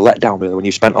 that's a real letdown, really, when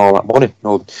you've spent all that money.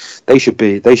 They should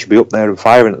be up there and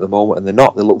firing at the moment, and they're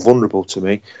not. They look vulnerable to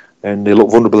me, and they look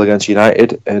vulnerable against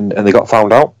United, and they got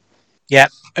found out. Yeah,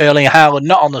 Erling Haaland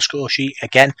not on the score sheet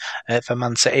again for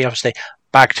Man City. Obviously,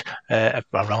 bagged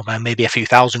maybe a few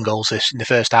thousand goals in the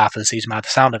first half of the season by the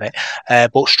sound of it,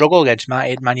 but struggled against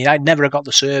Man United. Never got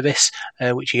the service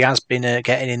which he has been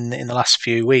getting in the last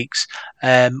few weeks.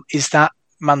 Is that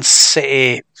Man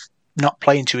City not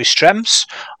playing to his strengths,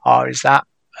 or is that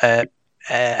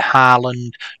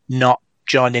Haaland not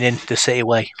joining in the City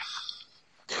way?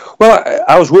 Well,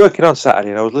 I was working on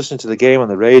Saturday and I was listening to the game on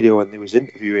the radio, and they was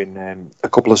interviewing a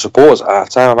couple of supporters at half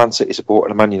time, a Man City supporter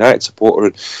and a Man United supporter.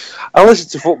 And I listen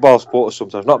to football supporters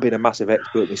sometimes, not being a massive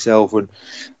expert myself, and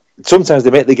sometimes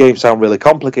they make the game sound really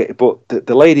complicated. But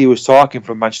the lady who was talking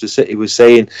from Manchester City was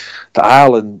saying that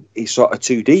Haaland is sort of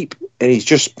too deep, and he's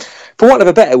just, for want of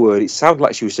a better word, it sounded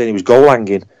like she was saying he was goal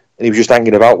hanging. And he was just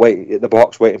hanging about, waiting at the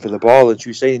box, waiting for the ball. And she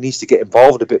was saying he needs to get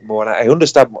involved a bit more. And I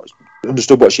understood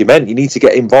what she meant. You need to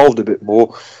get involved a bit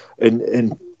more,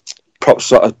 and perhaps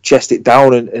sort of chest it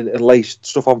down and lay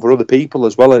stuff on for other people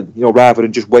as well. And rather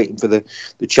than just waiting for the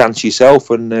chance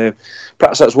yourself. And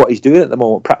perhaps that's what he's doing at the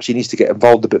moment. Perhaps he needs to get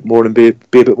involved a bit more and be a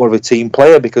bit more of a team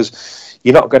player, because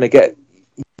you're not going to get.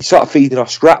 He's sort of feeding off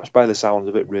scraps by the sounds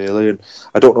of it, really. And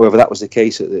I don't know whether that was the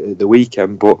case at the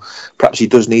weekend, but perhaps he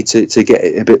does need to get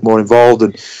a bit more involved.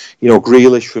 And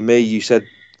Grealish, for me, you said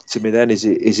to me then, is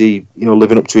he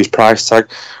living up to his price tag?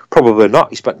 Probably not.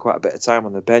 He spent quite a bit of time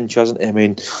on the bench, hasn't he? I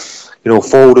mean,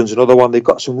 Foden's another one. They've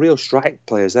got some real strike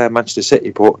players there, Manchester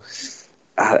City, but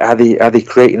are they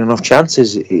creating enough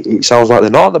chances? It sounds like they're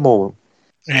not at the moment.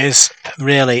 It is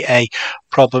really a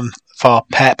problem for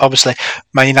Pep. Obviously,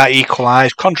 Man United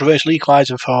equalised, controversial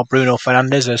equaliser for Bruno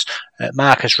Fernandes, as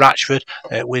Marcus Rashford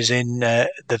was in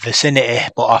the vicinity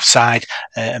but offside,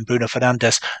 and Bruno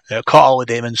Fernandes caught hold with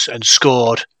him and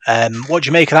scored. What do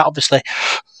you make of that? Obviously,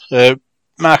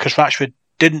 Marcus Rashford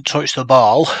didn't touch the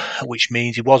ball, which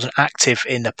means he wasn't active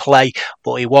in the play,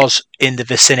 but he was in the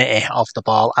vicinity of the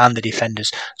ball and the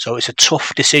defenders. So it's a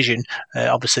tough decision.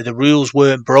 Obviously, the rules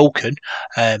weren't broken,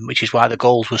 which is why the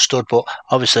goals were stood, but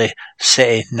obviously,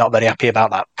 City not very happy about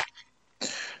that.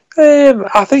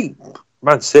 I think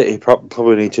Man City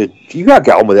probably need to. You got to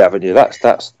get on with it, haven't you?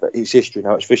 That's it's history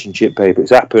now. It's fish and chip paper.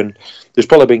 It's happened. There's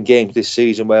probably been games this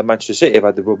season where Manchester City have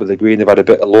had the rub of the green. They've had a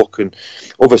bit of luck, and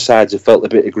other sides have felt a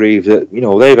bit aggrieved that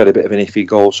they've had a bit of an iffy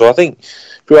goal. So I think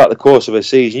throughout the course of a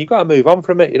season, you've got to move on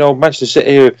from it. Manchester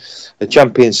City are a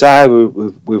champion side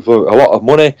with a lot of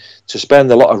money to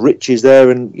spend, a lot of riches there,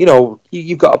 and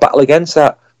you've got to battle against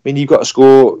that. I mean, you've got to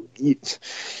score.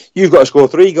 You've got to score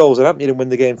 3 goals, haven't you, and win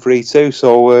the game 3-2.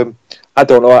 So I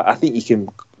don't know. I think you can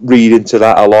read into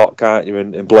that a lot, can't you,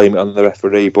 and blame it on the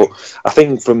referee. But I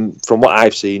think from what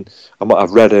I've seen and what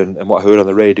I've read and what I heard on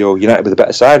the radio, United were the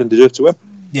better side and deserve to win.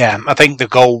 Yeah, I think the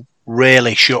goal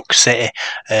really shook City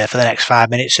for the next 5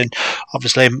 minutes, and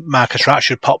obviously Marcus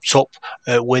Rashford popped up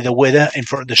with a winner in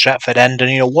front of the Stretford end,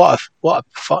 and what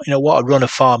a run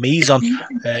of form he's on,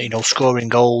 scoring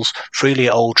goals freely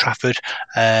at Old Trafford.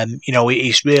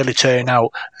 He's really turning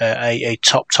out a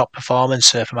top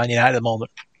performance for Man United at the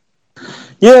moment.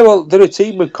 Yeah, well, they're a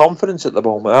team with confidence at the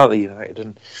moment, aren't they, United?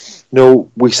 And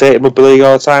we say it in rugby league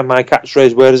all the time. My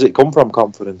catchphrase: where does it come from?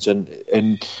 Confidence.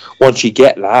 And once you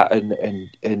get that,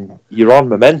 and you're on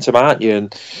momentum, aren't you?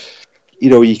 And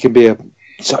you can be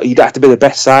you'd have to be the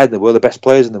best side in the world, the best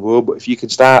players in the world. But if you can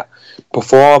start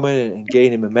performing and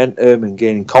gaining momentum and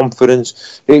gaining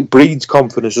confidence, it breeds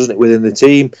confidence, doesn't it, within the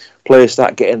team? Players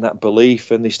start getting that belief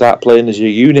and they start playing as a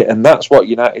unit, and that's what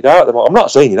United are at the moment. I'm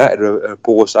not saying United are a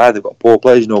poor side; they've got poor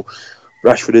players.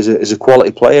 Rashford is a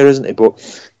quality player, isn't he?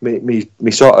 But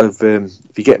me sort of,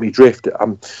 if you get me drift,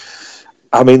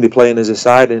 I mean they're playing as a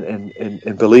side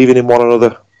and believing in one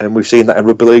another, and we've seen that in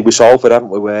rugby league with Salford, haven't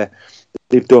we? Where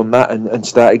they've done that and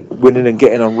started winning and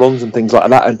getting on runs and things like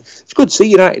that. And it's good to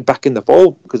see United back in the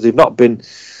fold because they've not been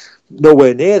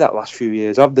nowhere near that last few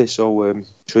years, have they? So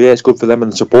yeah, it's good for them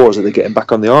and the supporters that they're getting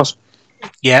back on the arse.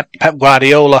 Yeah, Pep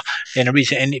Guardiola in a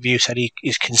recent interview said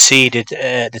he's conceded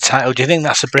the title. Do you think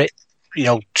that's a bit,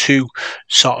 too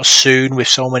sort of soon with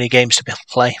so many games to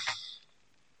play?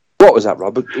 What was that,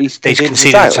 Robert? He's conceded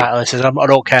the title. He says, I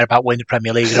don't care about winning the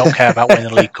Premier League. I don't care about winning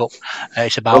the League Cup.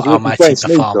 It's about how my team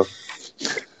perform.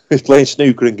 He's playing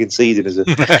snooker and conceding, is it?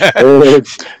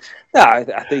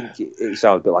 I think it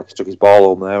sounds a bit like he took his ball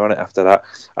home there on it after that.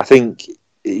 I think,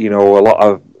 a lot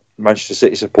of Manchester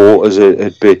City supporters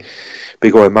would be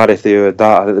going mad if they heard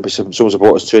that. I think there'd be some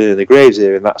supporters turning in the graves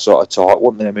here and that sort of talk,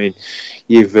 wouldn't they? I mean,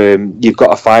 you've got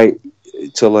to fight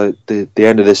till the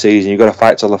end of the season. You've got to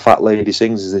fight till the fat lady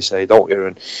sings, as they say, don't you?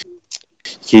 And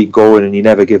keep going and you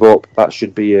never give up. That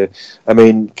should be I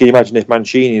mean, can you imagine if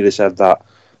Mancini had said that?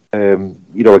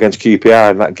 Against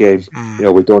QPR in that game,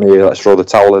 we've done here, let's throw the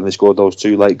towel in. They scored those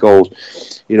 2 late goals.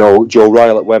 Joe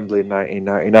Ryle at Wembley in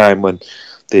 1999 when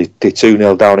they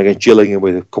 2-0 down against Gillingham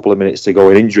with a couple of minutes to go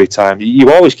in injury time.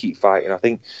 You always keep fighting. I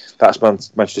think that's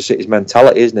Manchester City's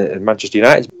mentality, isn't it? And Manchester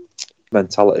United's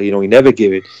mentality. He never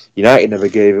gave it. United never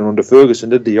gave in under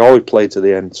Ferguson, did they? He always played to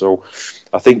the end. So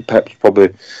I think Pep's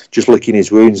probably just licking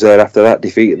his wounds there after that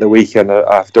defeat at the weekend.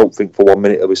 I don't think for 1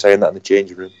 minute he'll be saying that in the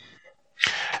changing room.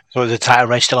 So is the title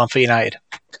race still on for United?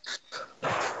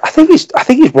 I think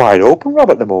he's wide open,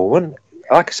 Rob, at the moment.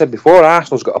 Like I said before,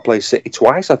 Arsenal's got to play City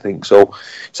twice, I think. So,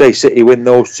 say City win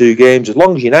those 2 games, as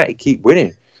long as United keep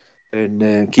winning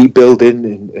and keep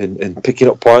building and picking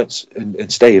up points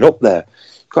and staying up there,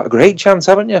 you've got a great chance,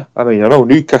 haven't you? I mean, I know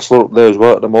Newcastle are up there as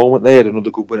well at the moment. They had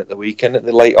another good win at the weekend at the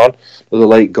another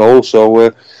late goal. So,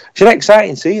 it's an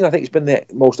exciting season. I think it's been the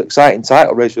most exciting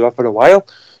title race we've had for a while.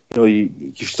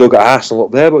 You've still got Arsenal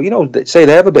up there, but say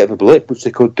they have a bit of a blip, which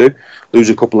they could do, lose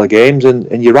a couple of games,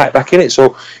 and you're right back in it.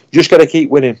 So you just got to keep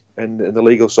winning, and the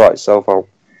league will sort itself out.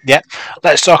 Yeah,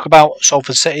 let's talk about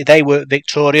Salford City. They were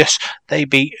victorious. They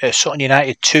beat Sutton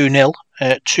United 2-0.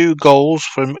 2 goals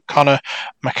from Conor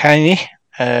McKinney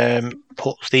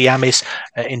put the Yamis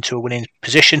into a winning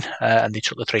position, and they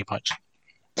took the 3 points.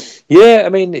 Yeah, I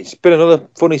mean, it's been another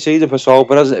funny season for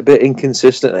Salford, hasn't it? A bit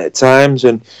inconsistent at times,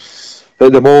 and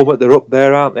at the moment they're up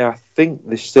there, aren't they? I think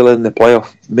they're still in the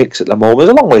playoff mix at the moment. There's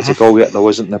a long way to go yet, though,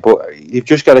 isn't there? But you've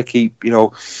just got to keep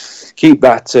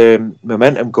that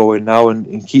momentum going now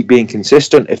and keep being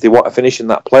consistent. If they want to finish in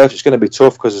that playoff, it's going to be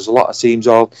tough because there's a lot of teams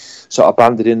all sort of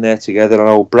banded in there together. I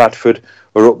know Bradford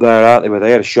are up there, aren't they? Where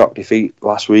they had a shock defeat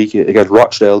last week against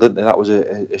Rochdale, didn't they? That was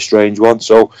a strange one.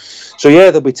 So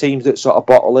yeah, there'll be teams that sort of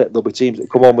bottle it. There'll be teams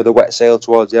that come on with a wet sail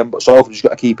towards the end. But Salford just got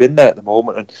to keep in there at the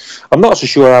moment. And I'm not so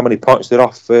sure how many points they're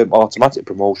off automatic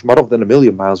promotion. I don't think they're a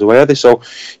million miles away, are they? So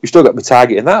you've still got to be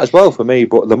targeting that as well for me.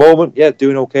 But at the moment, yeah,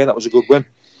 doing okay. That was a good win.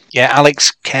 Yeah,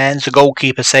 Alex Cairns, the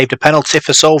goalkeeper, saved a penalty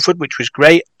for Salford, which was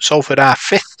great. Salford are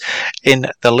 5th in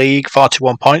the league,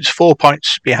 41 points, 4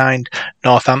 points behind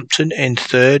Northampton in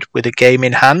 3rd with a game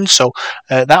in hand. So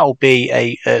that will be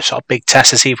a sort of big test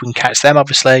to see if we can catch them.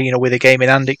 Obviously, with a game in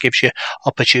hand, it gives you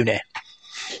opportunity.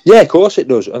 Yeah, of course it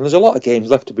does. And there's a lot of games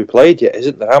left to be played yet,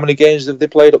 isn't there? How many games have they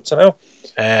played up to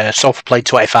now? Salford played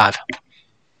 25.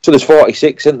 So there's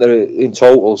 46, isn't there, in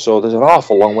total? So there's an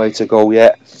awful long way to go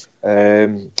yet.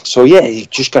 So yeah, you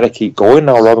just got to keep going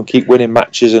now, Rob, and keep winning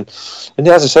matches. And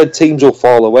as I said, teams will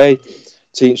fall away.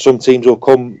 Some teams will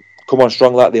come on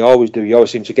strong like they always do. You always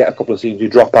seem to get a couple of teams who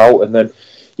drop out, and then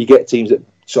you get teams that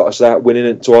sort of start winning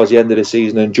it towards the end of the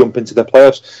season and jump into the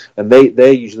playoffs. And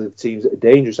they're usually the teams that are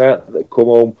dangerous, aren't they? That come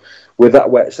home with that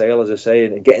wet sail, as I say,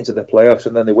 and get into the playoffs,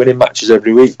 and then they're winning matches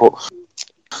every week. But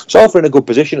Salford in a good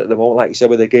position at the moment, like you said,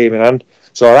 with a game in hand.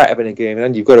 It's all right having a game in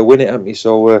hand. You've got to win it, haven't you?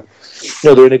 So,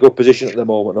 they're in a good position at the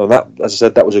moment. No, that, as I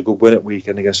said, that was a good win at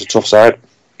weekend against a tough side.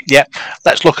 Yeah,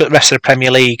 let's look at the rest of the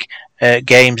Premier League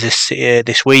games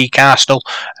this week. Arsenal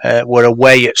were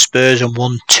away at Spurs and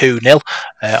won 2-0.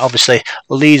 Obviously,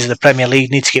 the leaders of the Premier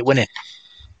League need to get winning.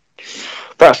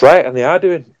 That's right, and they are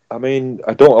doing. I mean,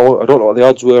 I don't know what the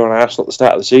odds were on Arsenal at the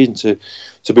start of the season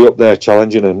to be up there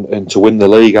challenging and to win the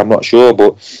league. I'm not sure,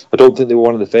 but I don't think they were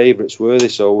one of the favourites, were they?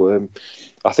 So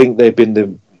I think they've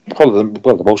been probably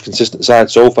the most consistent side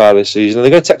so far this season. And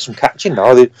they're going to take some catching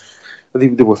now. They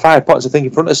were 5 points, I think,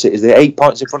 in front of City. They're 8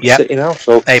 points in front of City now.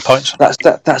 So 8 points.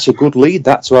 That's a good lead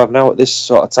to have now at this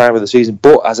sort of time of the season.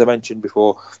 But as I mentioned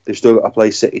before, they've still got to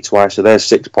play City twice, so there's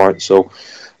 6 points. So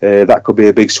that could be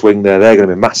a big swing there. They're going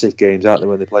to be massive games, aren't they,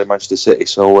 when they play Manchester City?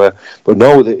 So, but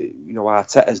no,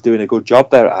 Arteta's doing a good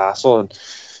job there at Arsenal, and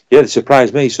yeah, they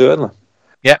surprised me certainly.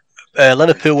 Yeah,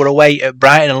 Liverpool were away at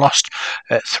Brighton and lost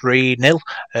 3-0.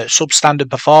 Substandard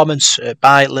performance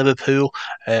by Liverpool.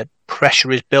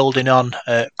 Pressure is building on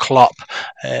Klopp.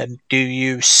 Do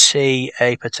you see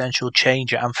a potential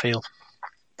change at Anfield?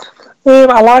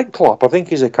 I like Klopp. I think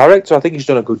he's a character. I think he's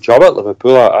done a good job at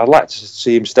Liverpool. I'd like to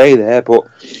see him stay there, but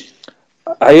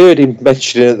I heard him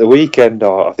mentioning at the weekend,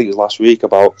 or I think it was last week,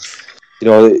 about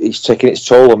he's taking its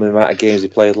toll on the amount of games he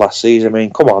played last season. I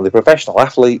mean, come on, they're professional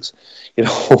athletes.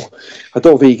 I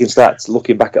don't think you can start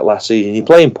looking back at last season. You're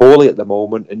playing poorly at the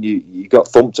moment, and you got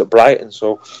thumped at Brighton.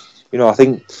 So, I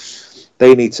think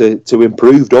they need to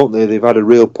improve, don't they? They've had a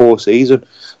real poor season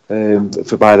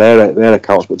by their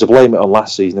accounts. But to blame it on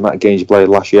last season, the amount of games he played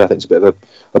last year, I think it's a bit of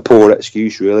a poor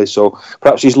excuse, really. So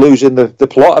perhaps he's losing the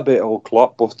plot a bit, old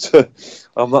Klopp. But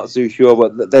I'm not too sure.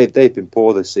 But they've been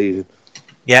poor this season.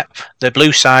 Yeah, the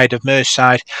blue side of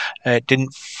Merseyside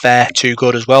didn't fare too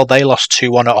good as well. They lost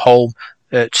 2-1 at home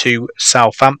to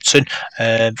Southampton.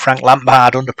 Frank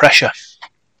Lampard under pressure.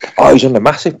 Oh, he's under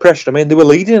massive pressure. I mean, they were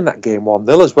leading in that game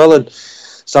 1-0 as well, and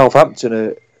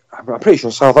Southampton I'm pretty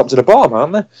sure Southampton are bottom,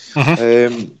 aren't they?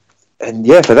 Mm-hmm. And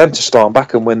yeah, for them to storm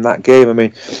back and win that game, I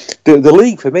mean, the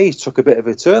league for me took a bit of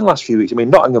a turn last few weeks. I mean,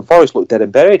 Nottingham Forest looked dead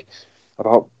and buried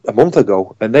about a month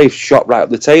ago, and they've shot right up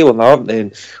the table now, haven't they,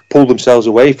 and pulled themselves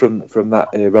away from that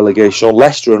relegation.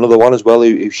 Leicester, another one as well,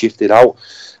 who shifted out,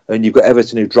 and you've got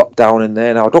Everton who dropped down in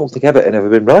there now. I don't think Everton have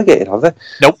ever been relegated, have they?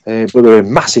 Nope. But they're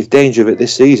in massive danger of it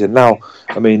this season. Now,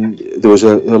 I mean, there was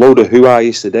a load of hoo-ha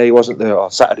yesterday, wasn't there, or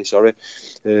Saturday, sorry,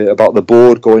 about the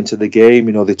board going to the game.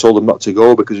 They told them not to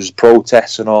go because there's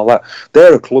protests and all that.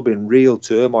 They're a club in real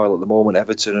turmoil at the moment,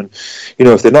 Everton, and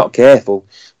if they're not careful,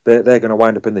 they're going to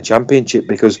wind up in the Championship,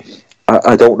 because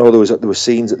I don't know, there were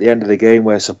scenes at the end of the game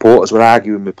where supporters were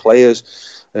arguing with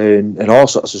players and all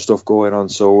sorts of stuff going on.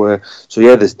 So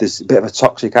yeah, there's a bit of a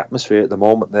toxic atmosphere at the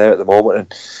moment,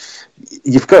 and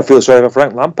you've got to feel sorry for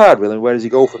Frank Lampard, really. Where does he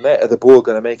go from there? Are the board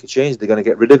going to make a change? They're going to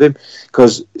get rid of him?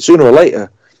 Because sooner or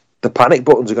later, the panic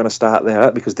buttons are going to start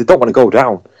there, because they don't want to go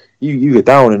down. You go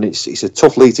down, and it's a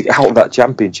tough league to get out of that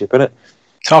Championship, isn't it?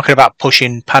 Talking about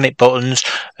pushing panic buttons,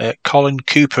 Colin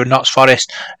Cooper and Notts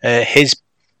Forest, his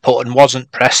button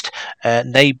wasn't pressed.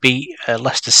 They beat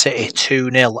Leicester City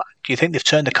 2-0. Do you think they've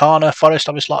turned the corner? Forest,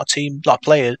 obviously, a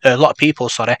lot of people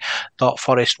thought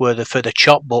Forest were for the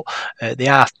chop, but they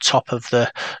are top of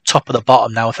the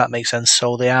bottom now, if that makes sense.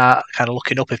 So they are kind of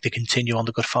looking up if they continue on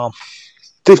the good form.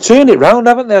 They've turned it round,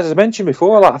 haven't they? As I mentioned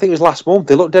before, I think it was last month,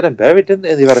 they looked dead and buried, didn't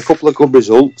they? They've had a couple of good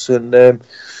results, and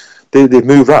they've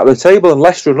moved right up the table. And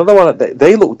Leicester, another one,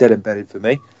 they look dead and buried for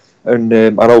me. And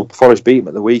I know Forest beat them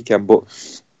at the weekend, but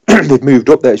they've moved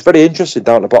up there. It's very interesting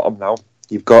down the bottom now.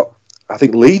 You've got, I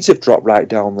think Leeds have dropped right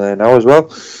down there now as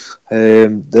well.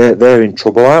 They're in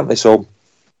trouble, aren't they? So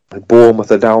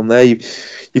Bournemouth are down there.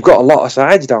 You've got a lot of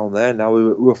sides down there now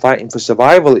who are fighting for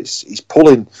survival. It's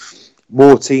pulling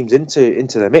more teams into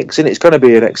the mix, and it's going to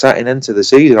be an exciting end to the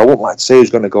season. I wouldn't like to say who's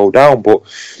going to go down, but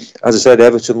as I said,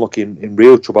 Everton look in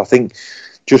real trouble. I think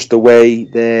just the way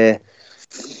their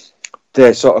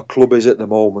sort of club is at the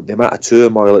moment, the amount of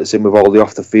turmoil it's in with all the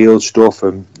off the field stuff,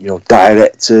 and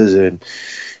directors, and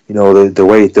the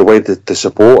way the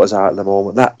supporters are at the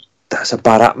moment, that's a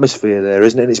bad atmosphere there,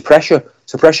 isn't it? And it's pressure.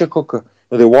 It's a pressure cooker.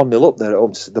 They're 1-0 up there at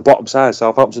home, the bottom side,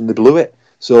 Southampton. They blew it.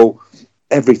 So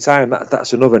every time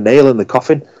that's another nail in the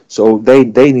coffin. So they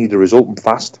need a result, and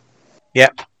fast.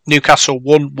 Yep. Newcastle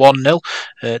won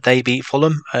 1-0. They beat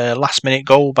Fulham. Last minute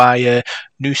goal by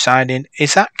new signing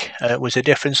Isak was the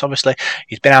difference. Obviously,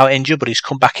 he's been out injured, but he's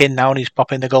come back in now and he's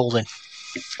popping the goals in.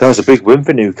 That was a big win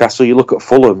for Newcastle. You look at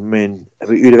Fulham. I mean,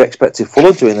 you'd have expected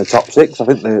Fulham to be in the top six. I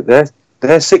think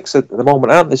they're six at the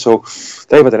moment, aren't they? So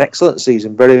they've had an excellent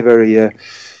season. Very, very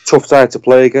tough side to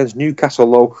play against.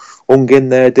 Newcastle, though, hung in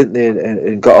there, didn't they,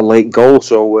 and got a late goal.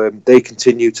 So they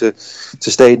continue to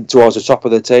stay towards the top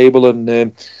of the table,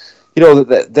 and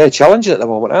they're challenging at the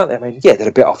moment, aren't they? I mean, yeah, they're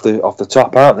a bit off the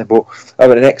top, aren't they? But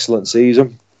having an excellent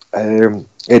season.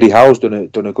 Eddie Howe's done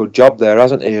a good job there,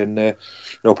 hasn't he? And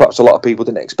perhaps a lot of people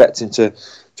didn't expect him to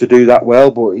do that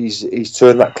well, but he's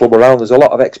turned that club around. There's a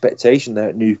lot of expectation there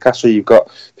at Newcastle. You've got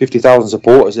 50,000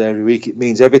 supporters there every week. It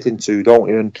means everything to, don't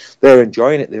you? And they're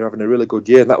enjoying it. They're having a really good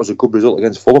year, and that was a good result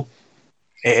against Fulham.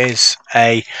 It is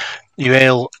a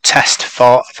real test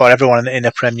for everyone in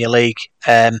the Premier League.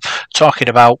 Talking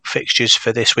about fixtures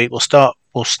for this week, we'll start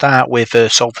with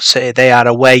Salford City. They are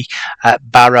away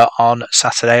at Barrow on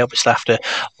Saturday. Obviously, after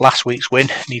last week's win,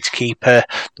 need to keep the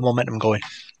momentum going.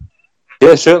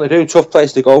 Yeah, certainly do. Tough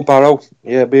place to go, Barrow.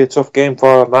 Yeah, it'd be a tough game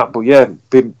for them, that. But yeah,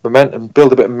 build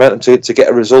a bit of momentum to get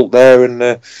a result there,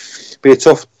 and be a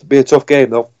tough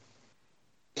game though.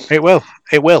 It will.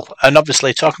 It will. And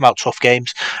obviously, talking about tough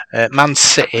games, Man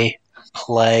City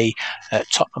play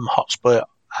Tottenham Hotspur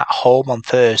at home on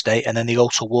Thursday, and then they go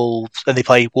to Wolves, and they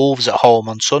play Wolves at home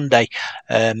on Sunday.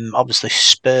 Obviously,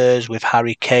 Spurs with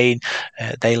Harry Kane,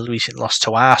 they recently lost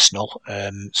to Arsenal,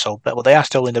 but they are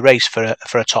still in the race for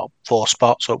a top four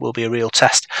spot. So it will be a real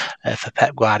test for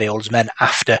Pep Guardiola's men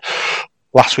after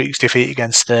last week's defeat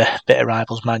against the bitter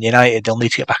rivals Man United. They'll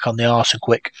need to get back on the arse and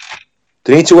quick.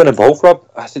 They need to win them both, Rob.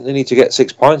 I think they need to get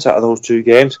 6 points out of those two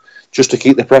games just to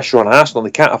keep the pressure on Arsenal.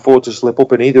 They can't afford to slip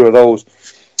up in either of those.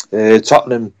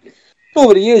 Tottenham,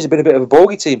 over the years, have been a bit of a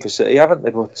bogey team for City, haven't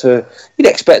they? But you'd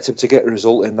expect them to get a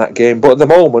result in that game. But at the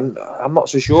moment, I'm not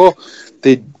so sure.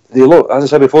 They look, as I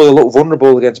said before, they look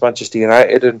vulnerable against Manchester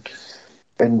United,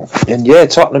 and yeah,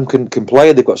 Tottenham can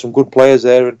play. They've got some good players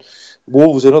there, and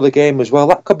Wolves another game as well.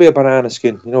 That could be a banana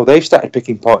skin. They've started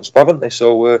picking points up, haven't they?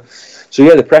 So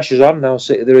yeah, the pressure's on now.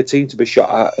 City, they're a team to be shot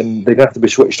at, and they're going to have to be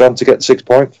switched on to get the 6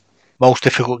 points. Most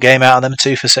difficult game out of them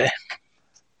two for City?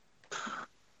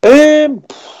 Did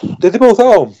they both at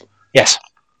home? Yes.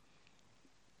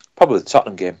 Probably the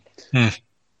Tottenham game.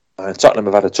 Tottenham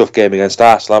have had a tough game against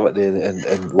Arsenal, haven't they,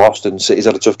 and lost, and City's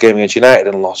had a tough game against United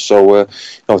and lost. So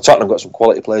Tottenham got some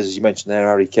quality players, as you mentioned there.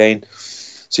 Harry Kane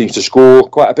seems to score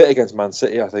quite a bit against Man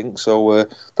City, I think. So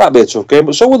that'll be a tough game.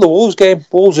 But so will the Wolves game.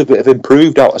 Wolves have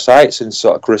improved out of sight since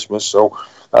sort of Christmas, so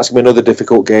that's going to be another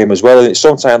difficult game as well. And it's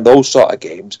sometimes those sort of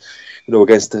games,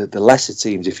 against the lesser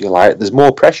teams, if you like, there's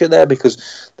more pressure there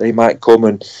because they might come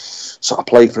and sort of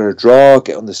play for a draw,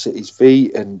 get on the City's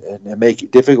feet, and make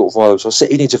it difficult for them. So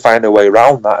City need to find a way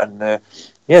around that, and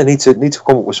need to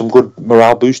come up with some good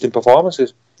morale boosting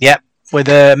performances. Yep. With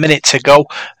a minute to go,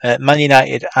 Man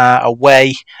United are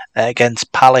away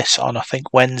against Palace on, I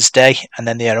think, Wednesday, and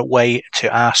then they are away to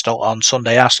Arsenal on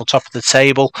Sunday. Arsenal top of the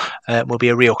table. Will be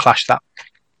a real clash, that.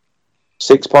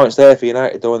 6 points there for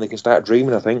United, though, and they can start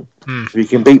dreaming, I think. If you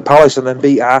can beat Palace and then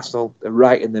beat Arsenal, they're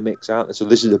right in the mix, aren't they? So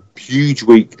this is a huge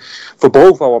week for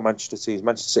both our Manchester teams,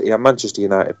 Manchester City and Manchester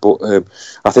United. But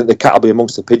I think the cat will be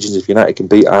amongst the pigeons if United can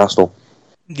beat Arsenal.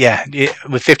 Yeah,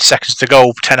 with 50 seconds to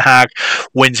go, Ten Hag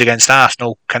wins against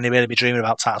Arsenal. Can they really be dreaming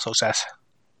about title success?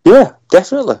 Yeah,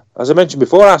 definitely. As I mentioned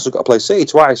before, Arsenal got to play City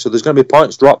twice, so there's going to be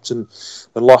points dropped and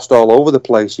lost all over the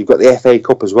place. You've got the FA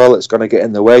Cup as well, it's going to get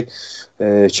in the way.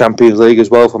 Champions League as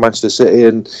well for Manchester City,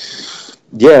 and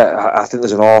yeah, I think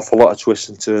there's an awful lot of twists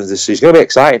and turns this season. It's going to be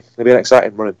exciting. It's going to be an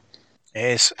exciting running. It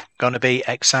is going to be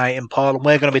exciting, Paul, and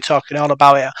we're going to be talking all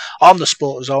about it on the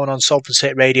Sport Zone on Salford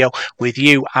City Radio with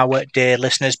you, our dear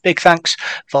listeners. Big thanks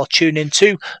for tuning in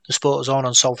to the Sport Zone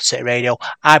on Salford City Radio.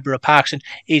 I'm Borough Parkinson,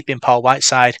 he's been Paul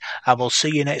Whiteside, and we'll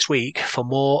see you next week for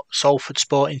more Salford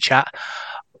Sporting Chat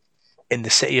in the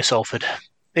city of Salford.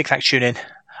 Big thanks for tuning in,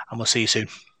 and we'll see you soon.